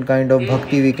different kind of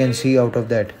bhakti we can see out of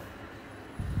that.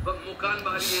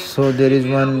 So there is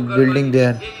one building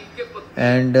there,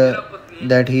 and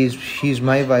that she's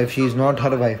my wife, she is not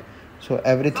her wife. So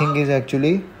everything is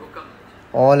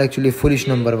all foolish,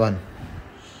 number one.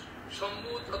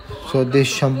 So this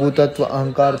Shambhu Tattva,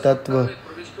 Ahankar Tattva,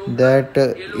 that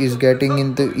is getting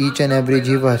into each and every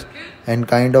jiva, and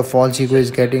kind of false ego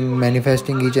is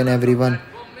manifesting each and every one,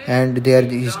 and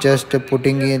he's just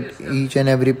putting in each and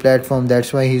every platform.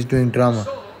 That's why he's doing drama.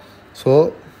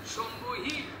 So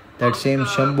that same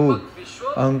Shambhu,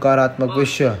 Ahankaratmak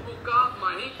Vishya,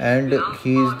 and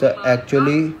he is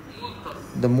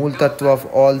the Mool Tattva of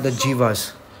all the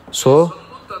jivas. So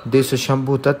this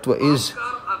Shambhu Tattva is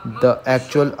the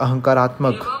actual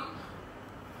Ahankaratmak,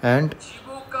 and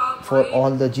for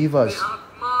all the jivas,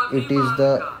 it is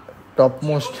the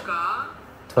topmost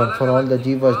for all the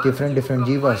jivas, different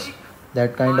jivas.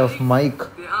 That kind of mic,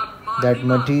 that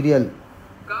material,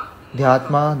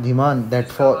 Dhyatma, Dhiman, that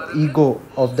for ego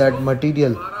of that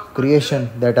material creation,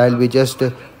 that I'll be just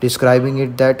describing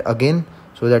it that again,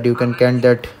 so that you can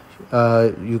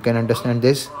you can understand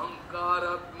this.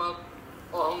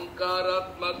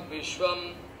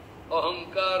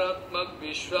 Ahankaratmak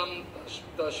Vishwam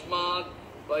Tashmat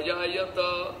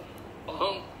Vajayata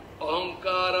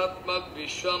Ahankaratmak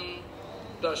Vishwam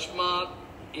Tashmat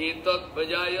Etat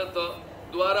Vajayata.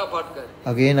 Dwara Path kare.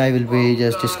 Again I will be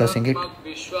just discussing it.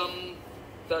 Vishwam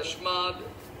Tashmat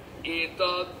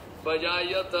Etat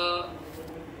Vajayata.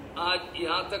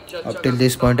 Up till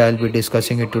this point I will be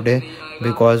discussing it today,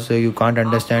 because you can't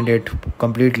understand it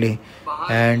completely,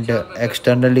 and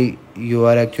externally you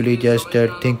are actually just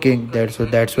thinking that, so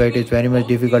that's why it is very much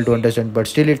difficult to understand. But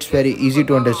still it's very easy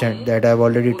to understand. That I have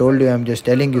already told you, I am just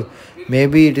telling you.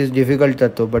 Maybe it is difficult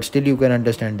tattva, but still you can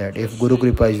understand that if Guru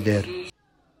Kripa is there.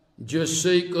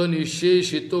 Jasyaika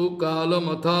nisheshito kala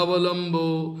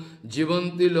mathavalambo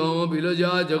jivanti lama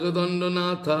vilaja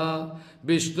jagadandanaatha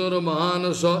Vishnur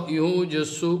Mahanasa iho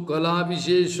jasu kala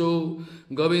vishesho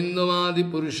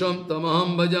Govindamadi purusham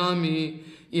tamaham bhajami.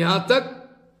 यहाँ तक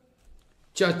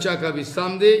चर्चा का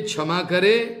विश्राम दे, क्षमा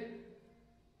करे।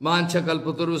 वांछा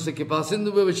कल्पतरु से कृपा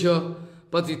सिंधु व्यवच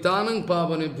पतितानं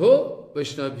पावनेभ्यो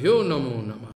वैष्णवेभ्यो नमो नमः।